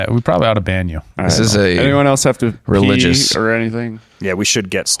we probably ought to ban you. This is anyone else have to religious pee or anything? Yeah, we should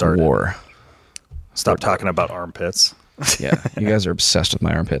get started. war. Stop talking about armpits. Yeah, you guys are obsessed with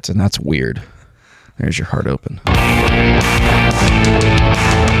my armpits, and that's weird. There's your heart open.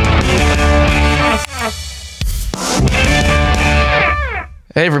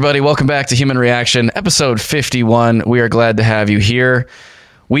 Hey everybody, welcome back to Human Reaction, episode 51. We are glad to have you here.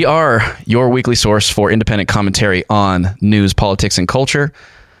 We are your weekly source for independent commentary on news, politics, and culture.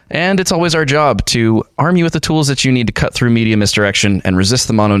 And it's always our job to arm you with the tools that you need to cut through media misdirection and resist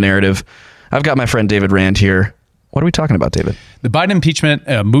the mono-narrative. I've got my friend David Rand here. What are we talking about, David? The Biden impeachment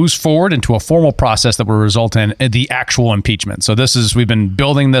moves forward into a formal process that will result in the actual impeachment. So we've been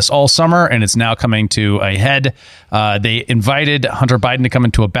building this all summer, and it's now coming to a head. They invited Hunter Biden to come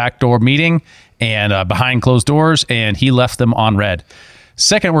into a backdoor meeting and behind closed doors, and he left them on red.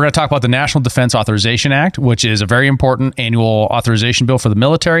 Second, we're going to talk about the National Defense Authorization Act, which is a very important annual authorization bill for the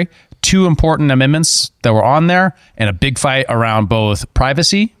military. 2 important amendments that were on there, and a big fight around both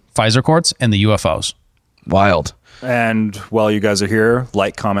privacy, FISA courts, and the UFOs. Wild. And while you guys are here,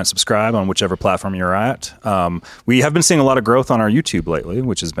 like, comment, subscribe on whichever platform you're at. We have been seeing a lot of growth on our YouTube lately,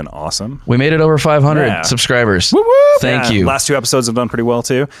 which has been awesome. We made it over 500 subscribers. Woo-woo! Thank you. Last 2 episodes have done pretty well,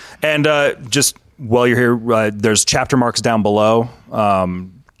 too. And just while you're here, there's chapter marks down below.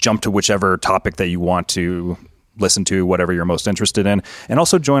 Jump to whichever topic that you want to listen to, whatever you're most interested in. And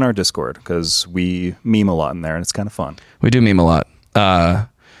also join our Discord, because we meme a lot in there, and it's kind of fun. We do meme a lot.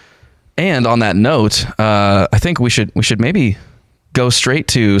 And on that note, I think we should maybe go straight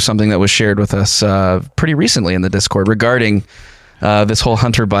to something that was shared with us pretty recently in the Discord regarding this whole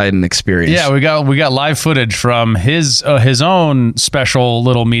Hunter Biden experience. Yeah, we got live footage from his own special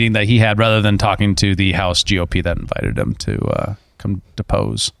little meeting that he had, rather than talking to the House GOP that invited him to come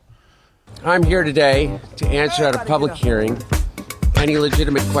depose. I'm here today to answer at a public hearing any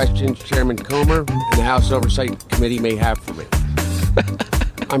legitimate questions Chairman Comer and the House Oversight Committee may have for me.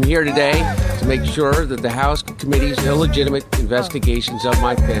 I'm here today to make sure that the House Committee's illegitimate investigations of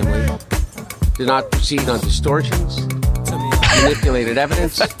my family do not proceed on distortions, manipulated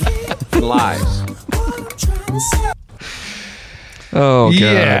evidence, and lies. Oh, God.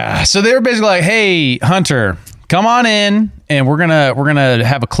 Yeah. So they were basically like, "Hey, Hunter, come on in, and we're gonna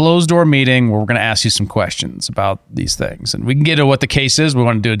have a closed door meeting where we're gonna ask you some questions about these things, and we can get to what the case is. We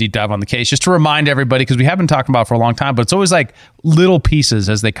want to do a deep dive on the case, just to remind everybody, because we have been talking about it for a long time, but it's always like little pieces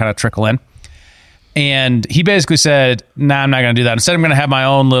as they kind of trickle in." And he basically said, "Nah, I'm not going to do that. Instead, I'm going to have my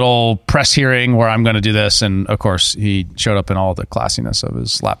own little press hearing where I'm going to do this." And of course, he showed up in all the classiness of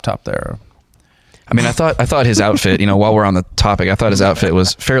his laptop there. I mean, I thought his outfit, while we're on the topic, I thought his outfit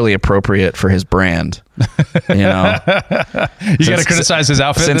was fairly appropriate for his brand. You got to criticize his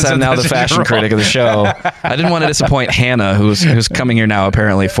outfit. Since I'm now the fashion critic of the show, I didn't want to disappoint Hannah, who's coming here now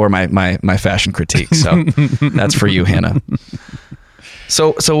apparently for my fashion critique. So that's for you, Hannah.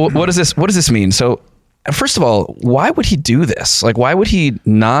 So what does this mean? So first of all, why would he do this? Like, why would he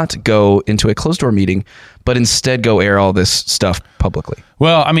not go into a closed door meeting, but instead go air all this stuff publicly?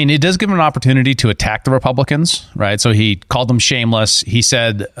 Well, I mean, it does give him an opportunity to attack the Republicans, right? So he called them shameless. He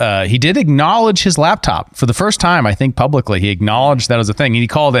said he did acknowledge his laptop for the first time, I think, publicly. He acknowledged that as a thing. And he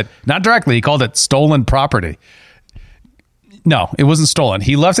called it, not directly, he called it stolen property. No, it wasn't stolen.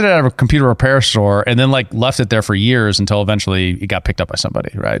 He left it at a computer repair store and then left it there for years until eventually it got picked up by somebody,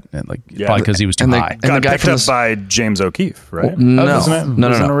 right? And probably because he was too high. And got picked up by James O'Keefe, right? No, wasn't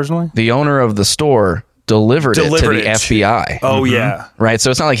it originally? The owner of the store delivered it to the FBI. Oh, yeah. Right. So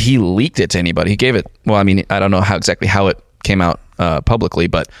it's not like he leaked it to anybody. He gave it. Well, I mean, I don't know exactly how it came out publicly,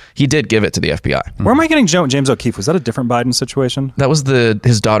 but he did give it to the FBI. Where am I getting James O'Keefe? Was that a different Biden situation? That was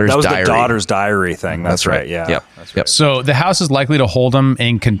his daughter's diary. That was the daughter's diary thing. That's right. Yeah. Yep. That's right. So the House is likely to hold him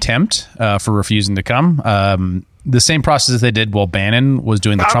in contempt for refusing to come. The same process they did while Bannon was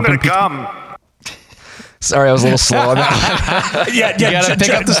doing the Trump impeachment. Sorry, I was a little slow on that. You gotta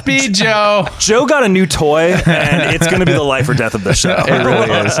pick up the speed, Joe. Joe got a new toy, and it's going to be the life or death of the show. It really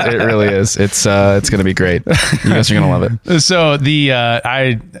is. It really is. It's going to be great. You guys are going to love it. So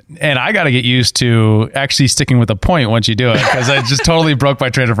I got to get used to actually sticking with the point once you do it, because I just totally broke my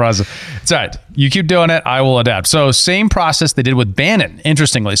train of process. It's all right. You keep doing it, I will adapt. So same process they did with Bannon,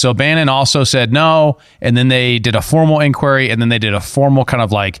 interestingly. So Bannon also said no, and then they did a formal inquiry, and then they did a formal kind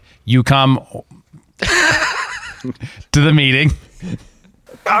of you come to the meeting.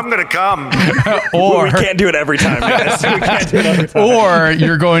 I'm going to come. Or we can't do it every time, guys. We can't do it every time. Or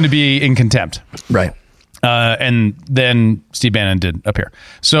you're going to be in contempt. Right. And then Steve Bannon did appear.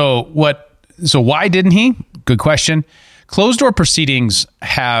 So why didn't he? Good question. Closed door proceedings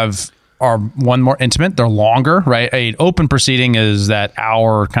have are one more intimate. They're longer, right? An open proceeding is that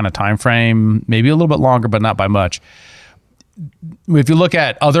hour kind of time frame, maybe a little bit longer, but not by much. If you look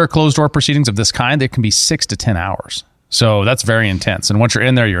at other closed door proceedings of this kind, it can be 6 to 10 hours. So that's very intense. And once you're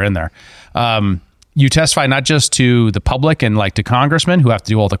in there, you're in there. You testify not just to the public and like to congressmen who have to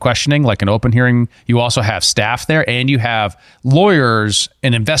do all the questioning, like an open hearing. You also have staff there, and you have lawyers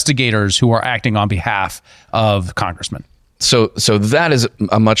and investigators who are acting on behalf of congressmen. So that is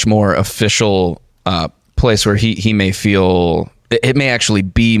a much more official place where he may feel it may actually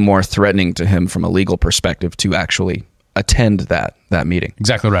be more threatening to him from a legal perspective to actually attend that meeting.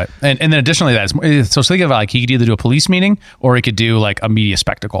 Exactly right. And then additionally, so think about like he could either do a police meeting or he could do like a media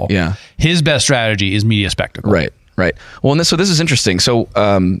spectacle. Yeah. His best strategy is media spectacle. Right. Well, and so this is interesting. So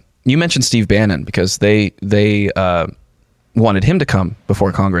you mentioned Steve Bannon because they wanted him to come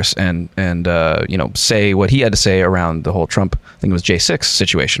before Congress and say what he had to say around the whole Trump, I think it was J6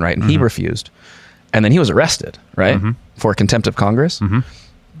 situation, right? And he refused. And then he was arrested, right? For contempt of Congress.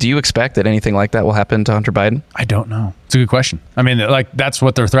 Do you expect that anything like that will happen to Hunter Biden? I don't know. It's a good question. I mean, like that's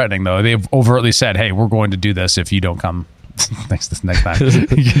what they're threatening, though. They've overtly said, "Hey, we're going to do this if you don't come next time."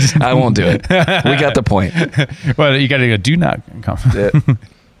 I won't do it. We got the point. Well, you got to go. Do not come.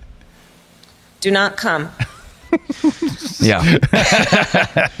 Do not come. Yeah.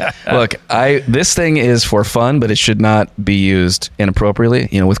 Look, this thing is for fun, but it should not be used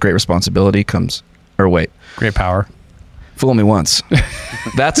inappropriately. With great responsibility comes, great power. Fool me once.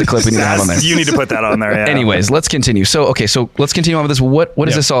 That's a clip we need to have on there. You need to put that on there. Yeah. Anyways, let's continue. So let's continue on with this. What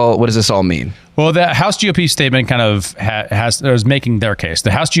does this all? What does this all mean? Well, the House GOP statement kind of is making their case. The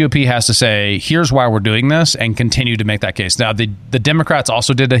House GOP has to say, here's why we're doing this, and continue to make that case. Now, the Democrats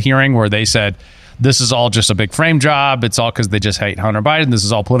also did a hearing where they said, this is all just a big frame job. It's all because they just hate Hunter Biden. This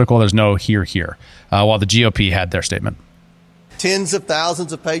is all political. There's no here. While the GOP had their statement. Tens of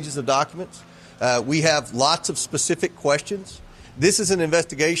thousands of pages of documents. We have lots of specific questions. This is an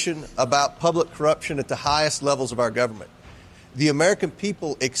investigation about public corruption at the highest levels of our government. The American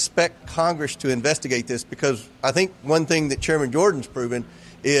people expect Congress to investigate this because I think one thing that Chairman Jordan's proven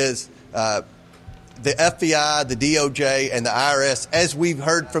is the FBI, the DOJ, and the IRS, as we've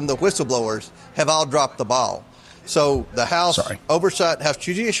heard from the whistleblowers, have all dropped the ball. So the House Oversight, House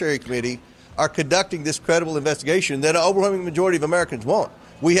Judiciary Committee are conducting this credible investigation that an overwhelming majority of Americans want.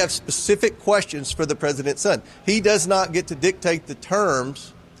 We have specific questions for the president's son. He does not get to dictate the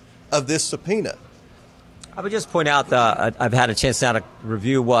terms of this subpoena. I would just point out that I've had a chance now to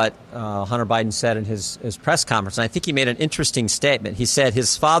review what Hunter Biden said in his press conference, and I think he made an interesting statement. He said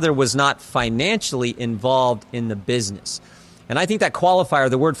his father was not financially involved in the business. And I think that qualifier,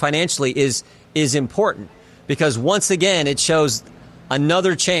 the word financially, is important because once again it shows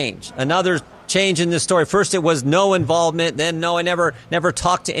another change in this story. First, it was no involvement. Then, no, I never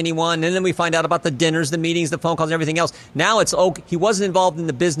talked to anyone. And then we find out about the dinners, the meetings, the phone calls, and everything else. Now it's he wasn't involved in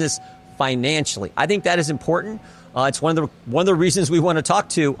the business financially. I think that is important. It's one of the reasons we want to talk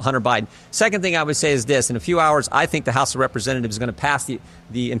to Hunter Biden. Second thing I would say is this: in a few hours, I think the House of Representatives is going to pass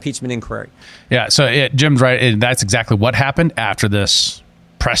the impeachment inquiry. Yeah, so Jim's right. And that's exactly what happened after this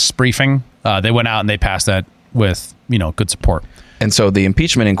press briefing. They went out and they passed that with good support. And so the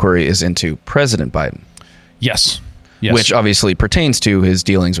impeachment inquiry is into President Biden. Yes. Which obviously pertains to his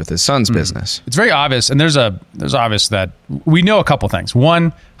dealings with his son's business. It's very obvious, and there's obvious that we know a couple things.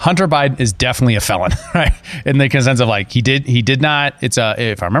 One, Hunter Biden is definitely a felon, right? In the sense of like he did not. If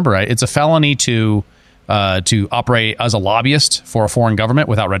I remember right, it's a felony to operate as a lobbyist for a foreign government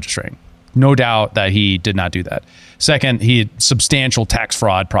without registering. No doubt that he did not do that. Second, he had substantial tax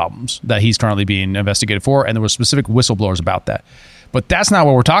fraud problems that he's currently being investigated for, and there were specific whistleblowers about that. But that's not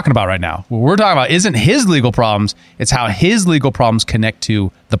what we're talking about right now. What we're talking about isn't his legal problems. It's how his legal problems connect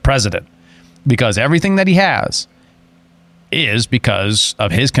to the president. Because everything that he has is because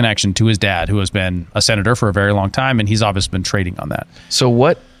of his connection to his dad, who has been a senator for a very long time, and he's obviously been trading on that. So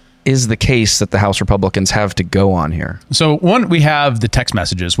what is the case that the House Republicans have to go on here? So one, we have the text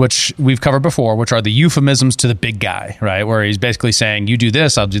messages, which we've covered before, which are the euphemisms to the big guy, right? Where he's basically saying, you do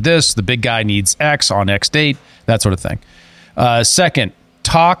this, I'll do this. The big guy needs X on X date, that sort of thing. Second,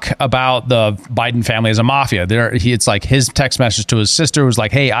 talk about the Biden family as a mafia. It's like his text message to his sister was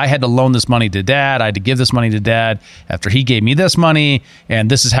like, hey, I had to loan this money to dad. I had to give this money to dad after he gave me this money. And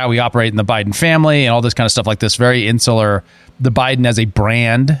this is how we operate in the Biden family and all this kind of stuff like this. Very insular, the Biden as a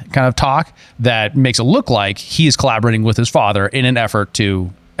brand kind of talk that makes it look like he is collaborating with his father in an effort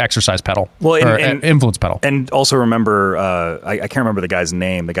to exercise pedal, and influence pedal. And also remember, I can't remember the guy's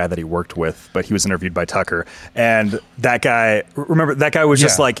name, the guy that he worked with, but he was interviewed by Tucker. And that guy was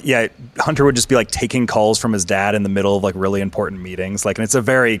just Hunter would just be like taking calls from his dad in the middle of like really important meetings. Like, and it's a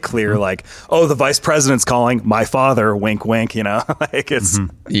very clear, like, oh, the vice president's calling, my father, wink, wink, like it's.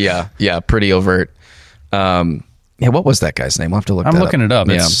 Yeah, pretty overt. What was that guy's name? I'll have to look I'm that looking up. it up.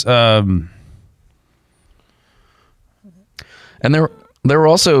 Yeah. It's, and there were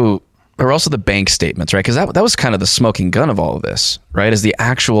also the bank statements, right? Because that was kind of the smoking gun of all of this, right? Is the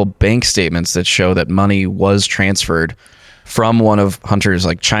actual bank statements that show that money was transferred from one of Hunter's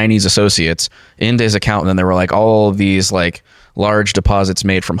like Chinese associates into his account, and then there were like all of these like large deposits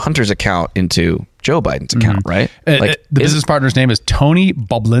made from Hunter's account into Joe Biden's account, right? The business partner's name is Tony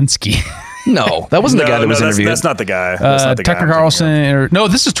Boblinsky. No, that wasn't the guy that was interviewed. That's not the guy. That's not the Tucker guy Carlson. No,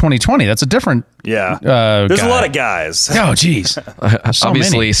 this is 2020. That's a different. Yeah. There's guy. a lot of guys. Oh, geez. So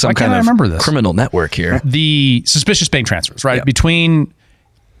Obviously, many. some Why can't kind I of remember this? criminal network here. The suspicious bank transfers, right? Yeah. Between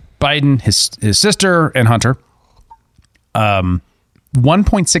Biden, his sister, and Hunter.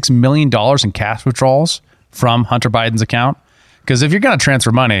 $1.6 million in cash withdrawals from Hunter Biden's account. Because if you're going to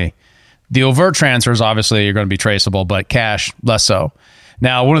transfer money, the overt transfers, obviously, you're going to be traceable, but cash, less so.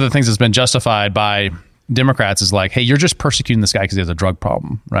 Now, one of the things that's been justified by Democrats is like, hey, you're just persecuting this guy because he has a drug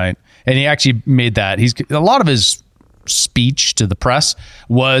problem, right? And he actually made that. A lot of his speech to the press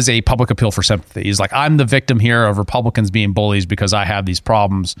was a public appeal for sympathy. He's like, I'm the victim here of Republicans being bullies because I have these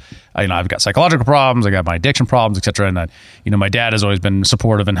problems. I've got psychological problems, I got my addiction problems, etc. And my dad has always been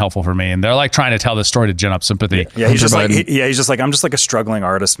supportive and helpful for me. And they're like trying to tell this story to gin up sympathy. Yeah, he's just like, I'm just like a struggling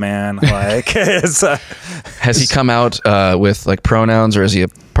artist, man. Like, has he come out with like pronouns, or is he a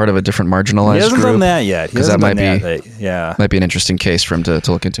part of a different marginalized group? He hasn't done that yet. Because that might be an interesting case for him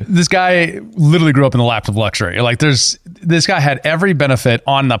to look into. This guy literally grew up in the lap of luxury. Like, this guy had every benefit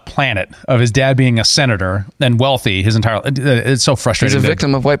on the planet of his dad being a senator and wealthy his entire life. It's so frustrating. He's a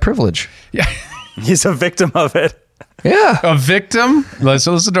victim of white privilege. Yeah. He's a victim of it. Yeah. A victim? Let's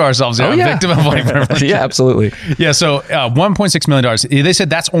listen to ourselves. Yeah, a victim of white privilege. Yeah, absolutely. Yeah, so $1.6 million. They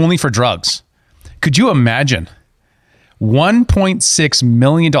said that's only for drugs. Could you imagine? $1.6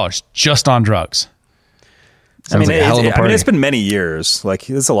 million just on drugs. It's been many years. Like,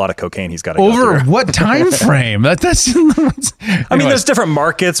 there's a lot of cocaine he's got to go over through. what time frame? That's. There's different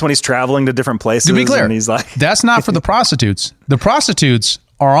markets when he's traveling to different places. To be clear, and he's like, that's not for the prostitutes. The prostitutes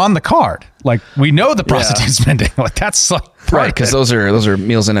are on the card. Like, we know the prostitute spending. Like, that's like right, because those are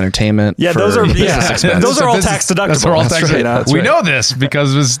meals and entertainment. Yeah, those are all tax deductible. Those are all tax deductible. We know this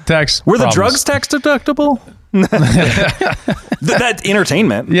because it was tax. Were the drugs tax deductible? That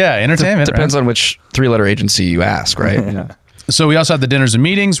entertainment. Yeah, entertainment. Depends on which three-letter agency you ask, right? Yeah. So we also have the dinners and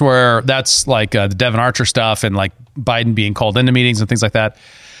meetings where that's like the Devin Archer stuff and like Biden being called into meetings and things like that.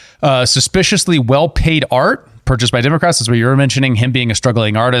 Suspiciously well-paid art purchased by Democrats. That's what you were mentioning. Him being a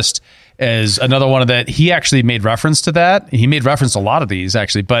struggling artist is another one of that. He actually made reference to that. He made reference to a lot of these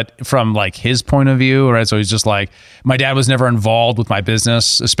actually, but from like his point of view, right? So he's just like, my dad was never involved with my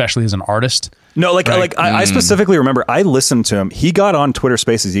business, especially as an artist. No, I specifically remember I listened to him. He got on Twitter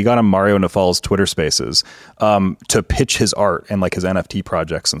Spaces. He got on Mario Nawfal's Twitter Spaces to pitch his art and like his NFT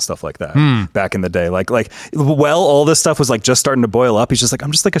projects and stuff like that back in the day. All this stuff was like just starting to boil up. He's just like,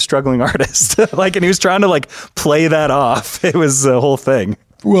 I'm just like a struggling artist. And he was trying to like play that off. It was a whole thing.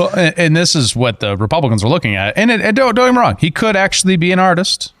 Well, and this is what the Republicans are looking at. And don't get me wrong, he could actually be an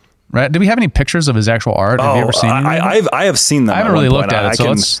artist. Right? Do we have any pictures of his actual art? Have you ever seen them? I have seen them. I haven't really looked at it, so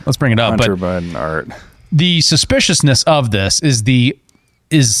let's bring it up. Hunter Biden art. The suspiciousness of this is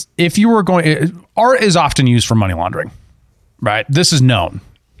if you were going, art is often used for money laundering, right? This is known.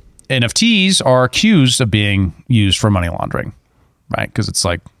 NFTs are accused of being used for money laundering, right? Because it's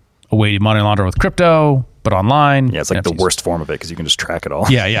like a way to money launder with crypto, but online. Yeah, it's like NFTs. the worst form of it because you can just track it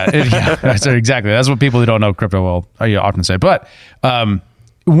all. Yeah. That's exactly. That's what people who don't know crypto will often say. But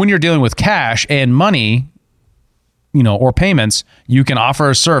when you're dealing with cash and money, or payments, you can offer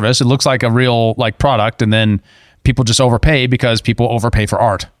a service. It looks like a real like product, and then people just overpay because people overpay for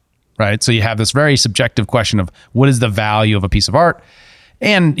art, right? So you have this very subjective question of what is the value of a piece of art?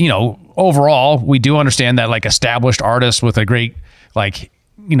 And, overall, we do understand that like established artists with a great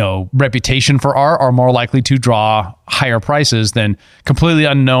reputation for art are more likely to draw higher prices than completely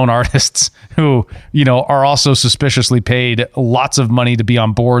unknown artists who, are also suspiciously paid lots of money to be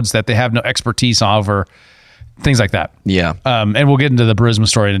on boards that they have no expertise over, things like that. Yeah. And we'll get into the Burisma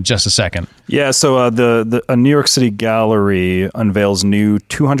story in just a second. Yeah. So a New York City gallery unveils new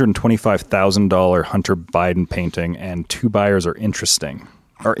 $225,000 Hunter Biden painting, and two buyers are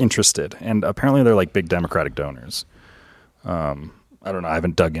interested. And apparently they're like big Democratic donors. I don't know. I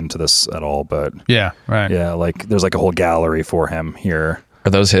haven't dug into this at all, but Yeah, right. yeah, like there's like a whole gallery for him here.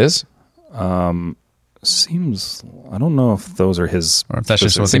 Are those his? Seems, I don't know if those are his. Or if that's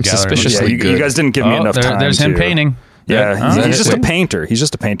just what the Seems gallery looks suspicious. Yeah, like. you guys didn't give me enough time. There's him to- painting. Yeah, Is that he's just it? a painter. He's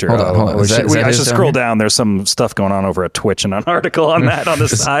just a painter. Hold on. We Is that- should- is that I his should down scroll here? down. There's some stuff going on over at Twitch and an article on that on the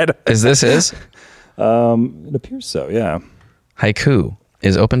side. Is this his? It appears so. Yeah. Haiku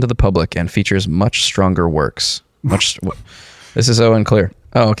is open to the public and features much stronger works. This is so unclear.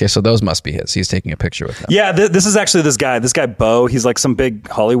 Oh, okay. So those must be his. He's taking a picture with them. Yeah, this is actually this guy, Bo. He's like some big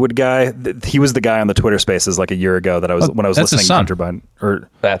Hollywood guy. He was the guy on the Twitter Spaces like a year ago that when I was that's his listening to son. Hunter Biden. Or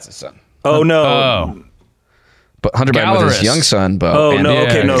That's his son. oh no, Oh. But Hunter Biden with his Gallerist. young son, Bo. Oh, and no,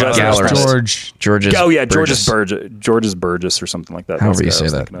 okay, no, that's Gallerist. George. George's George's Burgess or something like that. However That's you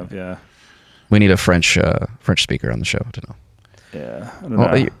the guy say I was that. thinking of, We need a French speaker on the show to know. yeah. I don't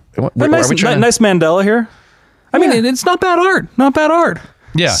Well, know. Nice Mandela here. I mean, it's not bad art. Not bad art.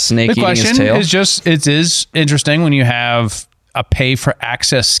 Yeah. Snake the eating his question tail? is just, it is interesting when you have a pay for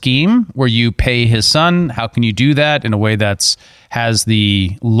access scheme where you pay his son. How can you do that in a way that's has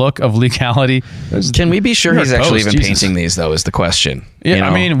the look of legality? Can we be sure New he's York actually Post, even Jesus. painting these, though, is the question. Yeah, You know?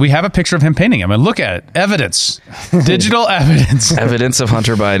 I mean, we have a picture of him painting him. And look at it. Evidence. Digital evidence. Evidence of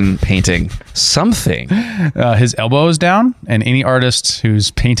Hunter Biden painting something. His elbow is down, and any artist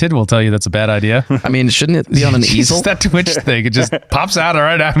who's painted will tell you that's a bad idea. I mean, shouldn't it be on an easel? It's that Twitch thing. It just pops out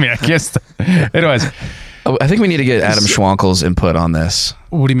right at me. I guess. Anyways, Oh, I think we need to get Adam Schwankel's input on this.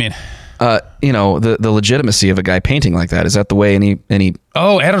 what do you mean? The legitimacy of a guy painting like that. Is that the way any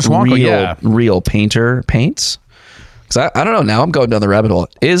Oh, Adam Schwankel, real painter paints? Because I don't know. Now I'm going down the rabbit hole.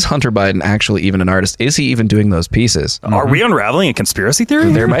 Is Hunter Biden actually even an artist? Is he even doing those pieces? Are we unraveling a conspiracy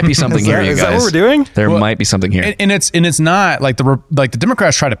theory? There might be something here, you Is guys. that what we're doing? There might be something here. And it's not like the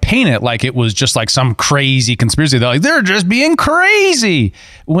Democrats try to paint it like it was just like some crazy conspiracy. They're like, they're just being crazy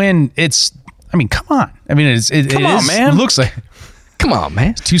when it's. I mean, come on. I mean, Come on, man. It looks like Come on,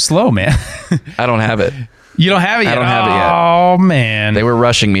 man. too slow, man. I don't have it. You don't have it yet. I don't have it yet. Oh man, They were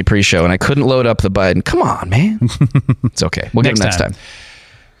rushing me pre-show, and I couldn't load up the Biden. Come on, man. It's okay. We'll get him next time.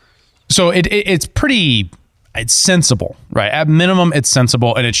 So it's pretty. It's sensible, right? At minimum, it's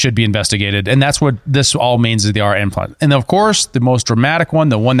sensible, and it should be investigated. And that's what this all means is the RN plan. And of course, the most dramatic one,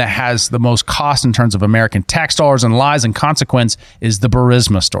 the one that has the most cost in terms of American tax dollars and lies and consequence, is the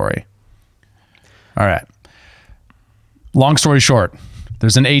Burisma story. All right. Long story short,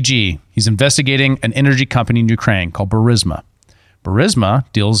 there's an AG. He's investigating an energy company in Ukraine called Burisma. Burisma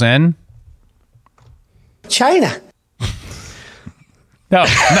deals in China. no,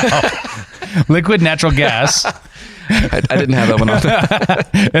 liquid natural gas I didn't have that one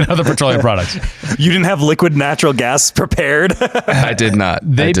on. and other petroleum products. You didn't have liquid natural gas prepared? I did not.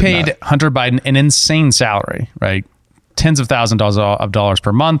 They I did paid not. Hunter Biden an insane salary, right? Tens of thousands of dollars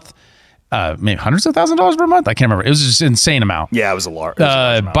per month, maybe hundreds of thousands of dollars per month. I can't remember. It was just an insane amount. Yeah, it was a large.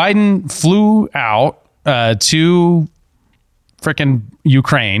 Biden flew out to frickin'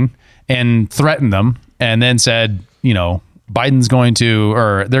 Ukraine and threatened them, and then said, you know, Biden's going to,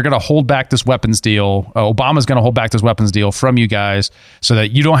 or they're going to hold back this weapons deal. Obama's going to hold back this weapons deal from you guys so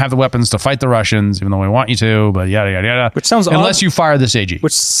that you don't have the weapons to fight the Russians, even though we want you to, but yada, yada, yada. Which sounds unless odd. you fire this AG.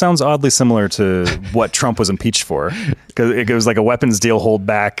 Which sounds oddly similar to what Trump was impeached for, because it was like a weapons deal hold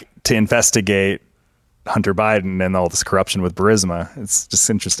back to investigate Hunter Biden and all this corruption with Burisma. It's just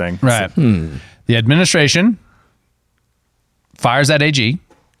interesting. Right. The administration fires that AG,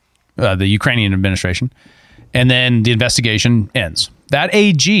 the Ukrainian administration, and then the investigation ends. That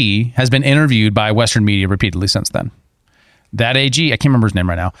AG has been interviewed by Western media repeatedly since then. That AG, I can't remember his name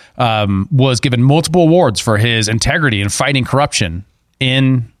right now, was given multiple awards for his integrity in fighting corruption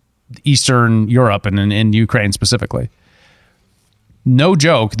in Eastern Europe and in Ukraine specifically. No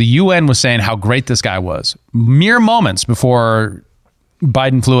joke, the UN was saying how great this guy was. Mere moments before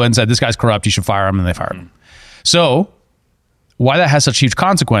Biden flew in and said, this guy's corrupt, you should fire him, and they fired him. So why that has such huge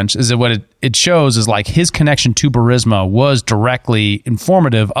consequence is that what it shows is like his connection to Burisma was directly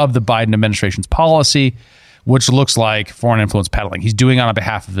informative of the Biden administration's policy, which looks like foreign influence peddling. He's doing it on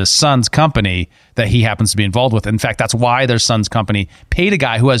behalf of his son's company that he happens to be involved with. In fact, that's why their son's company paid a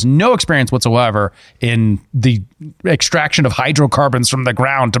guy who has no experience whatsoever in the extraction of hydrocarbons from the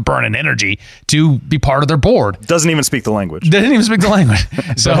ground to burn in energy to be part of their board. Doesn't even speak the language. They didn't even speak the language.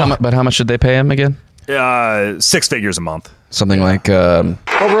 So But how much did they pay him again? 6 figures a month. Something like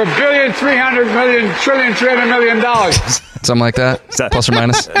over $1,300,000,000,300,000,000. something like that, plus or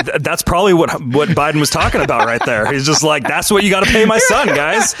minus. That's probably what Biden was talking about right there. He's just like, that's what you got to pay my son,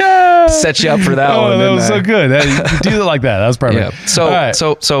 guys. Set you up for that one. That didn't was I? so good. You do it like that. That was perfect. Yeah. So, All right.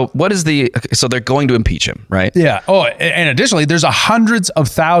 so what is the? So they're going to impeach him, right? Yeah. Oh, and additionally, there's hundreds of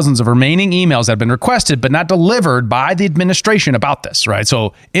thousands of remaining emails that have been requested but not delivered by the administration about this, right?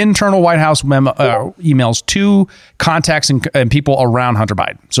 So internal White House emails to contacts and people around Hunter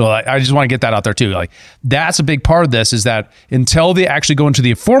Biden. So I just want to get that out there too. Like that's a big part of this is that until they actually go into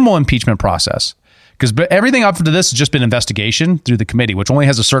the formal impeachment process, because everything up to this has just been investigation through the committee, which only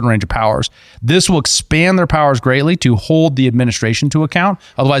has a certain range of powers. This will expand their powers greatly to hold the administration to account.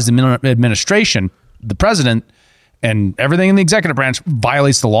 Otherwise, the administration, the president, and everything in the executive branch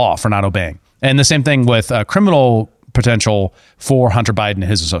violates the law for not obeying. And the same thing with criminal potential for Hunter Biden and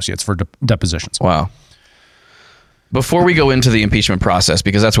his associates for depositions. Wow. Before we go into the impeachment process,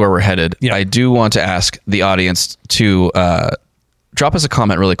 because that's where we're headed, I do want to ask the audience to drop us a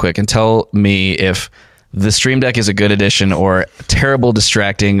comment really quick and tell me if the Stream Deck is a good addition or a terrible,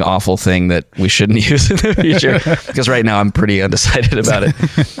 distracting, awful thing that we shouldn't use in the future. Because right now I'm pretty undecided about it.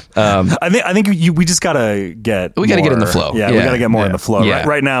 I think we just gotta get get in the flow. Yeah, we gotta get more in the flow. Yeah.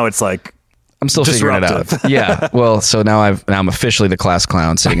 Right now it's like I'm still figuring it out. Yeah. Well, so now I'm officially the class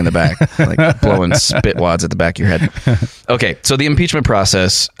clown sitting in the back, like blowing spit wads at the back of your head. Okay. So the impeachment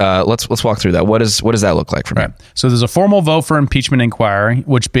process, let's walk through that. What does that look like from here? So there's a formal vote for impeachment inquiry,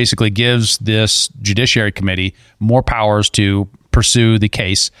 which basically gives this judiciary committee more powers to pursue the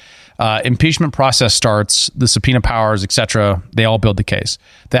case. Impeachment process starts, the subpoena powers, etc. They all build the case.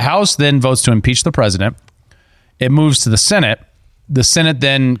 The House then votes to impeach the president. It moves to the Senate. The Senate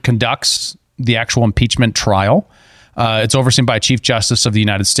then conducts the actual impeachment trial. It's overseen by Chief Justice of the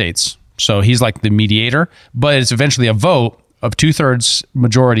United States. So he's like the mediator, but it's eventually a vote of 2/3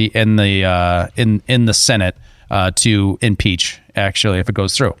 majority in the Senate to impeach, actually, if it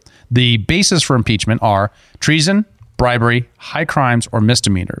goes through. The basis for impeachment are treason, bribery, high crimes, or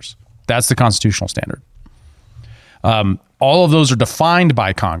misdemeanors. That's the constitutional standard. All of those are defined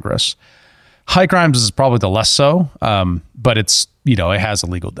by Congress. High crimes is probably the less so, but it has a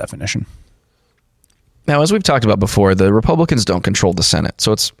legal definition. Now, as we've talked about before, the Republicans don't control the Senate,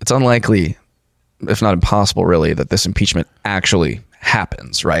 so it's unlikely, if not impossible, really, that this impeachment actually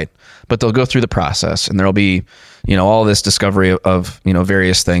happens, right? But they'll go through the process, and there'll be, all this discovery of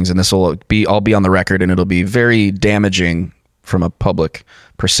various things, and this will all be on the record, and it'll be very damaging from a public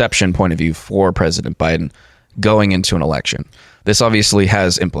perception point of view for President Biden going into an election. This obviously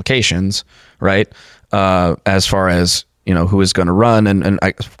has implications, right? As far as who is going to run, and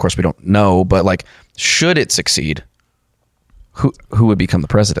of course we don't know, but like, should it succeed, who would become the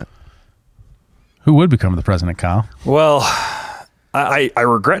president? Who would become the president, Kyle? Well, I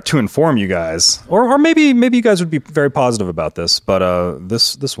regret to inform you guys, or maybe you guys would be very positive about this, but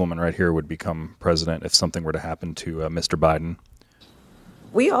this woman right here would become president if something were to happen to Mr. Biden.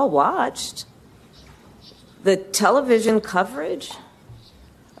 We all watched the television coverage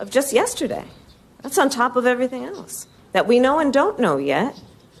of just yesterday. That's on top of everything else that we know and don't know yet,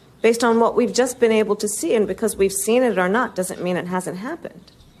 based on what we've just been able to see. And because we've seen it or not doesn't mean it hasn't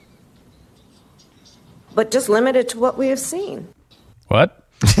happened. But just limited to what we have seen. What?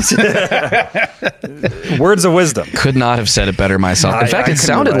 Words of wisdom. Could not have said it better myself. In fact, it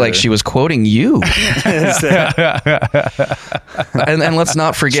sounded like she was quoting you. and let's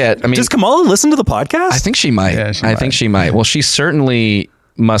not forget, does Kamala listen to the podcast? I think she might. Yeah, I think she might. Well, she certainly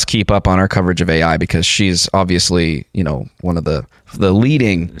must keep up on our coverage of AI because she's obviously, one of the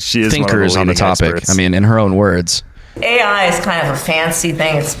leading thinkers on the topic. Experts. I mean, in her own words. AI is kind of a fancy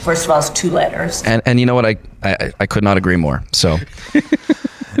thing. It's first of all, it's 2 letters. And you know what? I could not agree more. So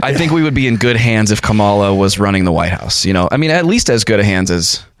I think we would be in good hands if Kamala was running the White House. At least as good a hands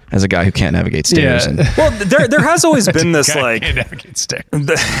as a guy who can't navigate stairs. Yeah. Well, there has always been this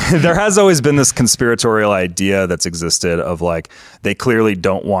there has always been this conspiratorial idea that's existed of like they clearly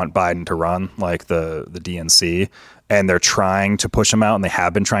don't want Biden to run, like the DNC, and they're trying to push him out, and they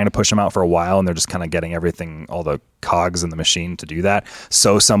have been trying to push him out for a while, and they're just kind of getting all the cogs in the machine to do that.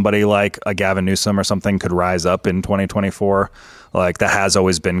 So somebody like a Gavin Newsom or something could rise up in 2024. Like that has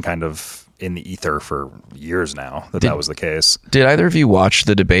always been kind of in the ether for years now that was the case. Did either of you watch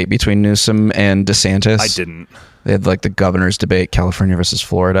the debate between Newsom and DeSantis? I didn't. They had like the governor's debate, California versus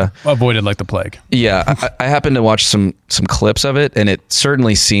Florida. Avoided like the plague. Yeah, I happened to watch some clips of it, and it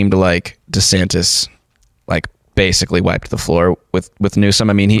certainly seemed like DeSantis like basically wiped the floor with Newsom.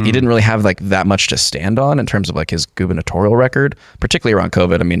 I mean, he didn't really have like that much to stand on in terms of like his gubernatorial record, particularly around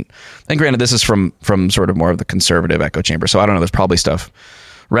COVID. I mean, and granted, this is from sort of more of the conservative echo chamber. So I don't know. There's probably stuff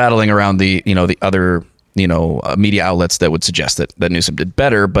rattling around the other media outlets that would suggest that Newsom did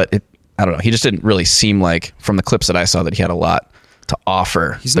better, but I don't know. He just didn't really seem like, from the clips that I saw, that he had a lot to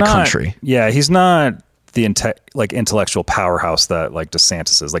offer country. Yeah, he's not the intellectual powerhouse that like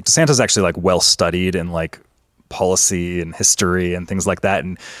DeSantis is. Like DeSantis is actually like well studied in like policy and history and things like that,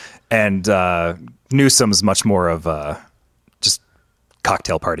 and Newsom's much more of a just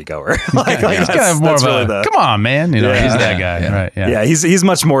cocktail party goer. He's kind of more of a come on, man. He's that guy, right? Yeah, he's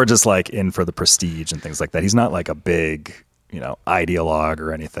much more just like in for the prestige and things like that. He's not like a big ideologue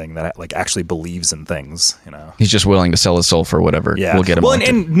or anything that like actually believes in things. He's just willing to sell his soul for whatever will get him. Well,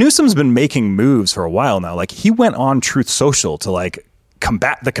 and Newsom's been making moves for a while now. Like he went on Truth Social to like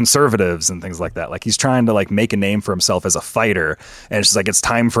combat the conservatives and things like that. Like he's trying to like make a name for himself as a fighter, and it's just like it's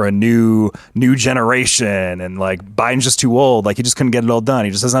time for a new generation, and like Biden's just too old. Like he just couldn't get it all done.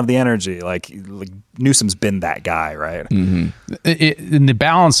 He just doesn't have the energy. Like Newsom's been that guy, right? Mm-hmm. In the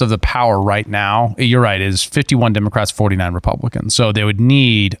balance of the power right now, you're right, is 51 Democrats, 49 Republicans. So they would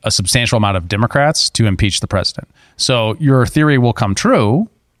need a substantial amount of Democrats to impeach the president. So your theory will come true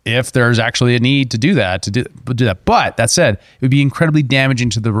if there's actually a need to do that, But that said, it would be incredibly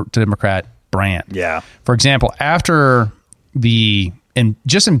damaging to the Democrat brand. Yeah. For example, after the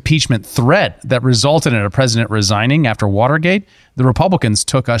just impeachment threat that resulted in a president resigning after Watergate, the Republicans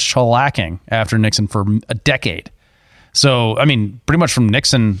took us shellacking after Nixon for a decade. So, I mean, pretty much from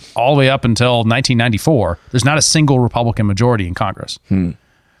Nixon all the way up until 1994, there's not a single Republican majority in Congress.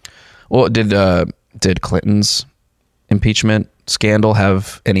 Well, did Clinton's impeachment scandal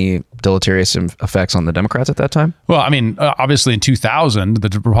have any deleterious effects on the Democrats at that time? Well, I mean, obviously in 2000,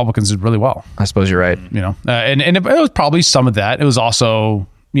 the Republicans did really well. I suppose you're right. And it was probably some of that. It was also,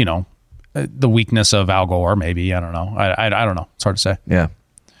 the weakness of Al Gore, maybe. I don't know. I don't know. It's hard to say. Yeah.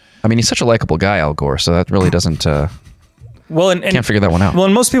 I mean, he's such a likable guy, Al Gore, so that really doesn't... can't figure that one out. Well,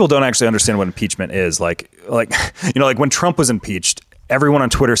 and most people don't actually understand what impeachment is. Like when Trump was impeached, everyone on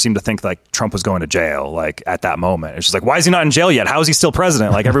Twitter seemed to think like Trump was going to jail, like at that moment. It's just like, why is he not in jail yet? How is he still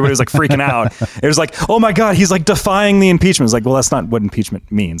president? Like everybody was like freaking out. It was like, oh my God, he's like defying the impeachment. It's like, well, that's not what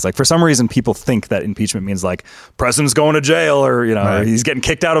impeachment means. Like for some reason, people think that impeachment means like president's going to jail or, or he's getting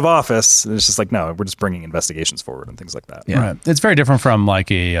kicked out of office. And it's just like, no, we're just bringing investigations forward and things like that. Yeah. Right. It's very different from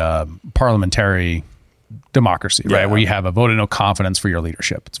like a parliamentary democracy, right? Where you have a vote of no confidence for your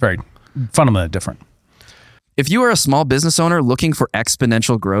leadership. It's very fundamentally different. If you are a small business owner looking for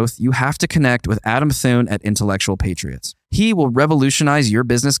exponential growth, you have to connect with Adam Thune at Intellectual Patriots. He will revolutionize your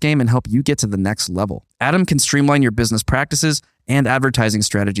business game and help you get to the next level. Adam can streamline your business practices and advertising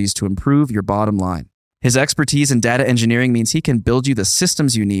strategies to improve your bottom line. His expertise in data engineering means he can build you the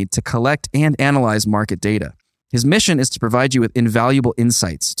systems you need to collect and analyze market data. His mission is to provide you with invaluable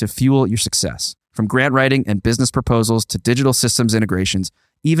insights to fuel your success. From grant writing and business proposals to digital systems integrations,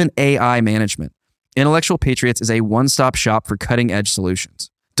 even AI management. Intellectual Patriots is a one-stop shop for cutting-edge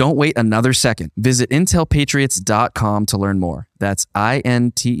solutions. Don't wait another second. Visit intelpatriots.com to learn more. That's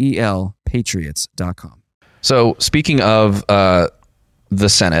INTEL Patriots.com. So speaking of the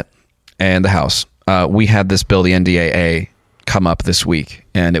Senate and the House, we had this bill, the NDAA, come up this week,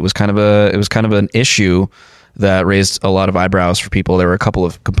 and it was kind of an issue that raised a lot of eyebrows for people. There were a couple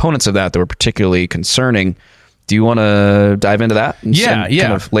of components of that were particularly concerning. Do you want to dive into that? And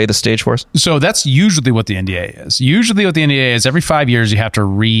kind of lay the stage for us? So that's usually what the NDAA is. Usually what the NDAA is, every 5 years you have to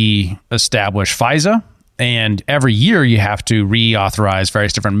reestablish FISA, and every year you have to reauthorize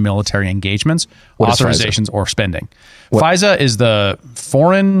various different military engagements, authorizations, or spending. FISA is the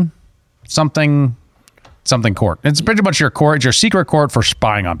Foreign something court. It's pretty much your court, your secret court for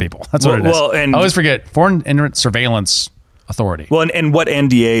spying on people. That's what it is. And I always forget. Foreign Internet Surveillance Authority. Well, and what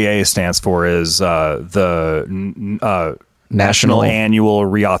NDAA stands for is the National Annual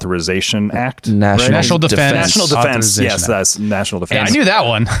Reauthorization Act. National Defense. National Defense. Yes, that's National Defense. Yeah, I knew that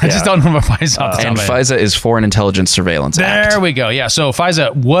one. I just don't know what FISA is. And FISA is Foreign Intelligence Surveillance Act. There we go. Yeah. So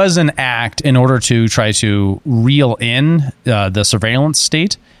FISA was an act in order to try to reel in the surveillance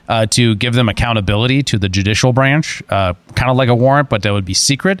state to give them accountability to the judicial branch, kind of like a warrant, but that would be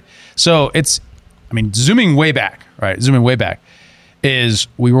secret. So zooming way back, is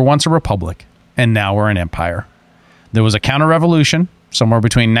we were once a republic and now we're an empire. There was a counter-revolution somewhere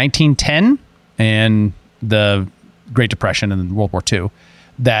between 1910 and the Great Depression and World War II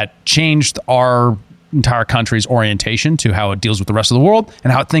that changed our entire country's orientation to how it deals with the rest of the world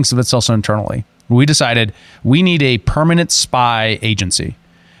and how it thinks of itself so internally. We decided we need a permanent spy agency.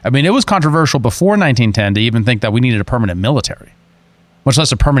 I mean, it was controversial before 1910 to even think that we needed a permanent military, much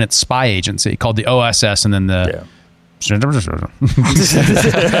less a permanent spy agency called the OSS and then the... We need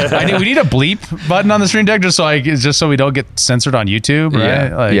a bleep button on the stream deck just so we don't get censored on YouTube,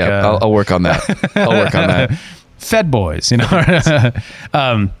 right? I'll work on that. Fed boys,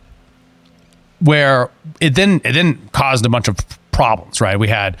 where it then caused a bunch of problems, right? We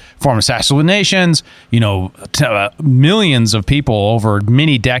had foreign assassinations, millions of people over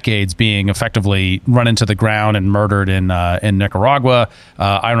many decades being effectively run into the ground and murdered in Nicaragua,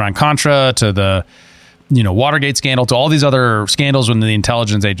 Iran-Contra, to the Watergate scandal, to all these other scandals within the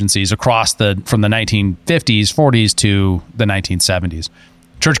intelligence agencies from the 1950s, 40s to the 1970s.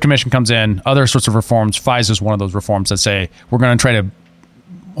 Church Commission comes in, other sorts of reforms. FISA is one of those reforms that say we're going to try to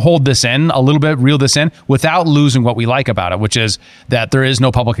hold this in a little bit, reel this in without losing what we like about it, which is that there is no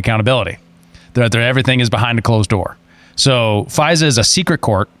public accountability. That everything is behind a closed door. So FISA is a secret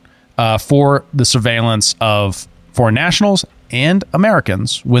court for the surveillance of foreign nationals and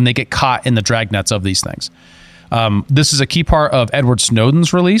Americans when they get caught in the dragnets of these things. This is a key part of Edward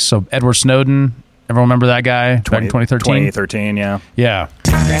Snowden's release. So Edward Snowden, everyone remember that guy back in 2013? 2013, yeah. Yeah.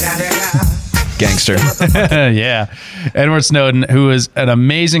 Gangster. Yeah. Edward Snowden, who is an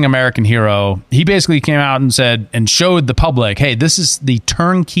amazing American hero, he basically came out and said and showed the public, hey, this is the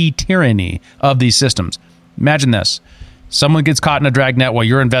turnkey tyranny of these systems. Imagine this. Someone gets caught in a dragnet while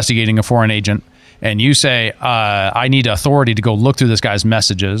you're investigating a foreign agent, and you say, I need authority to go look through this guy's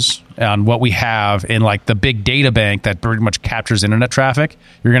messages on what we have in like the big data bank that pretty much captures internet traffic.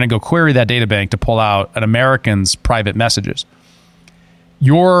 You're going to go query that data bank to pull out an American's private messages.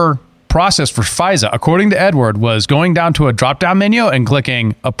 Your process for FISA, according to Edward, was going down to a drop-down menu and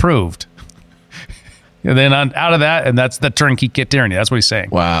clicking approved. And then out of that, and that's the turnkey tyranny. That's what he's saying.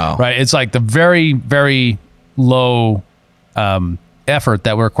 Wow. Right? It's like the very, very low effort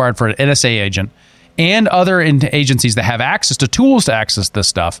that were required for an NSA agent and other agencies that have access to tools to access this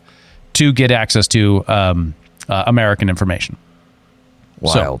stuff to get access to American information.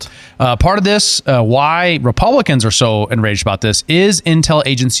 Wild. So, part of this, why Republicans are so enraged about this, is intel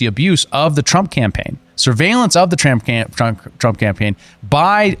agency abuse of the Trump campaign, surveillance of the Trump campaign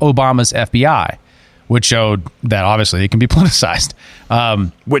by Obama's FBI, which showed that obviously it can be politicized.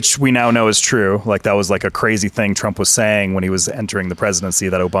 Which we now know is true. Like that was like a crazy thing Trump was saying when he was entering the presidency,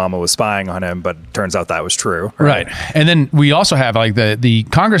 that Obama was spying on him, but it turns out that was true. Right. And then we also have like the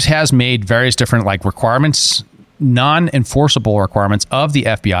Congress has made various different like requirements, non-enforceable requirements of the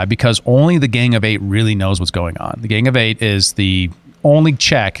FBI, because only the Gang of Eight really knows what's going on. The Gang of Eight is the only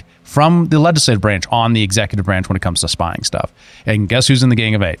check from the legislative branch on the executive branch when it comes to spying stuff. And guess who's in the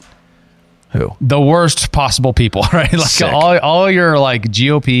Gang of Eight? Who? The worst possible people, right? Like all your like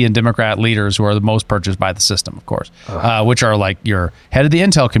GOP and Democrat leaders who are the most purchased by the system, of course, which are like your head of the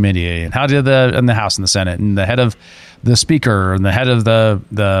Intel Committee and in the House and the Senate, and the head of the Speaker and the head of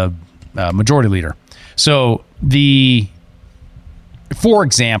the Majority Leader. So for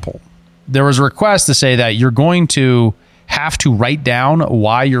example, there was a request to say that you're going to have to write down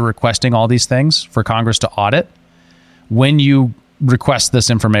why you're requesting all these things for Congress to audit when you request this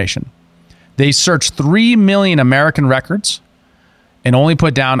information. They searched 3 million American records and only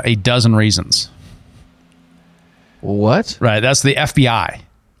put down a dozen reasons. What? Right. That's the FBI,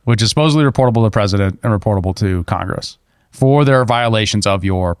 which is supposedly reportable to the president and reportable to Congress for their violations of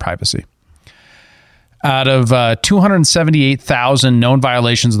your privacy. Out of 278,000 known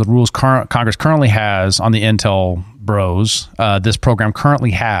violations of the rules Congress currently has on the Intel Bros, this program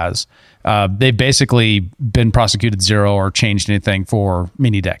currently has, they've basically been prosecuted zero or changed anything for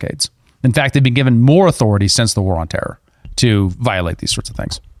many decades. In fact, they've been given more authority since the War on Terror to violate these sorts of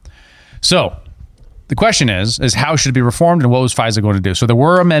things. So the question is how should it be reformed, and what was FISA going to do? So there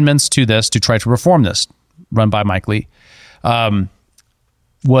were amendments to this to try to reform this, run by Mike Lee.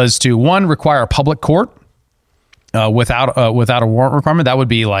 Was to, one, require a public court without a warrant requirement. That would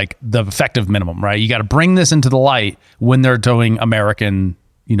be like the effective minimum, right? You got to bring this into the light when they're doing American,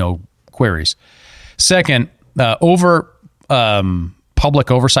 queries. Second,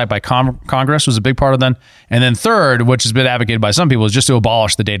 public oversight by Congress was a big part of them. And then third, which has been advocated by some people, is just to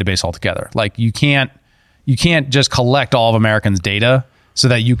abolish the database altogether. Like you can't just collect all of Americans' data so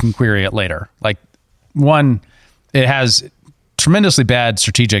that you can query it later. Like one, it has tremendously bad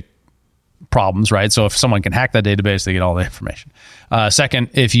strategic problems, right? So if someone can hack that database, they get all the information.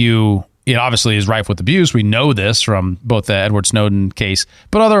 Second, it obviously is rife with abuse. We know this from both the Edward Snowden case,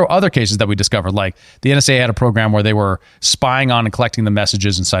 but other cases that we discovered, like the NSA had a program where they were spying on and collecting the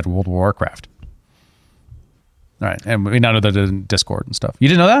messages inside World War Warcraft. All right, and we now know that in Discord and stuff. You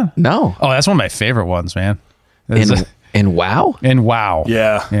didn't know that? No. Oh, that's one of my favorite ones, man. And WoW? And WoW.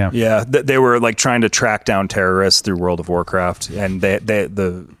 Yeah. They were like trying to track down terrorists through World of Warcraft, and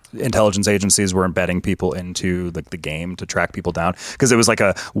the intelligence agencies were embedding people into the game to track people down because it was like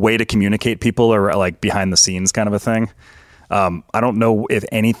a way to communicate people or like behind the scenes kind of a thing. I don't know if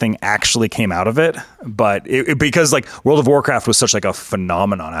anything actually came out of it, but because like World of Warcraft was such like a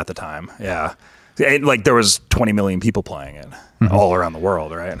phenomenon at the time. Yeah. Like there was 20 million people playing it all around the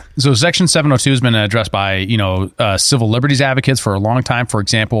world, right? So Section 702 has been addressed by, civil liberties advocates for a long time. For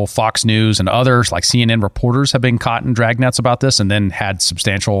example, Fox News and others like CNN reporters have been caught in dragnets about this and then had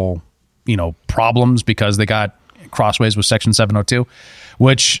substantial, problems because they got crossways with Section 702,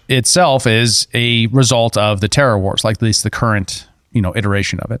 which itself is a result of the terror wars, like at least the current,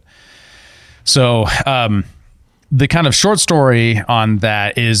 iteration of it. So, the kind of short story on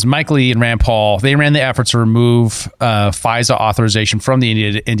that is Mike Lee and Rand Paul, they ran the efforts to remove FISA authorization from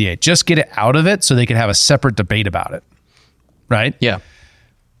the NDAA. Just get it out of it so they could have a separate debate about it. Right? Yeah.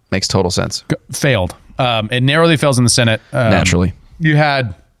 Makes total sense. Failed. It narrowly fails in the Senate. Naturally. You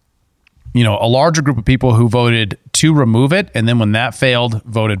had, a larger group of people who voted to remove it. And then when that failed,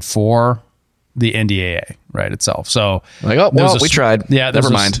 voted for the NDAA, right, itself. So like, oh, well, we tried. Yeah. Never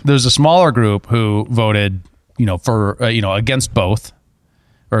mind. There's a smaller group who voted for, against both,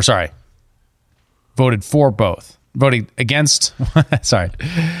 voted for both, voting against,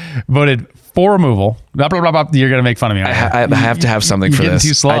 voted for removal. Blah, blah, blah, blah. You're going to make fun of me. I have to have something for this.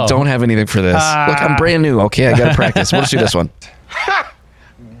 Too slow. I don't have anything for this. Look, I'm brand new. Okay, I got to practice. We'll just do this one.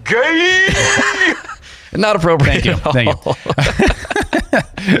 Gay! Not appropriate. Thank you.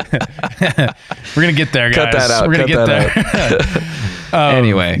 We're going to get there, guys. Cut that out. We're going to get there.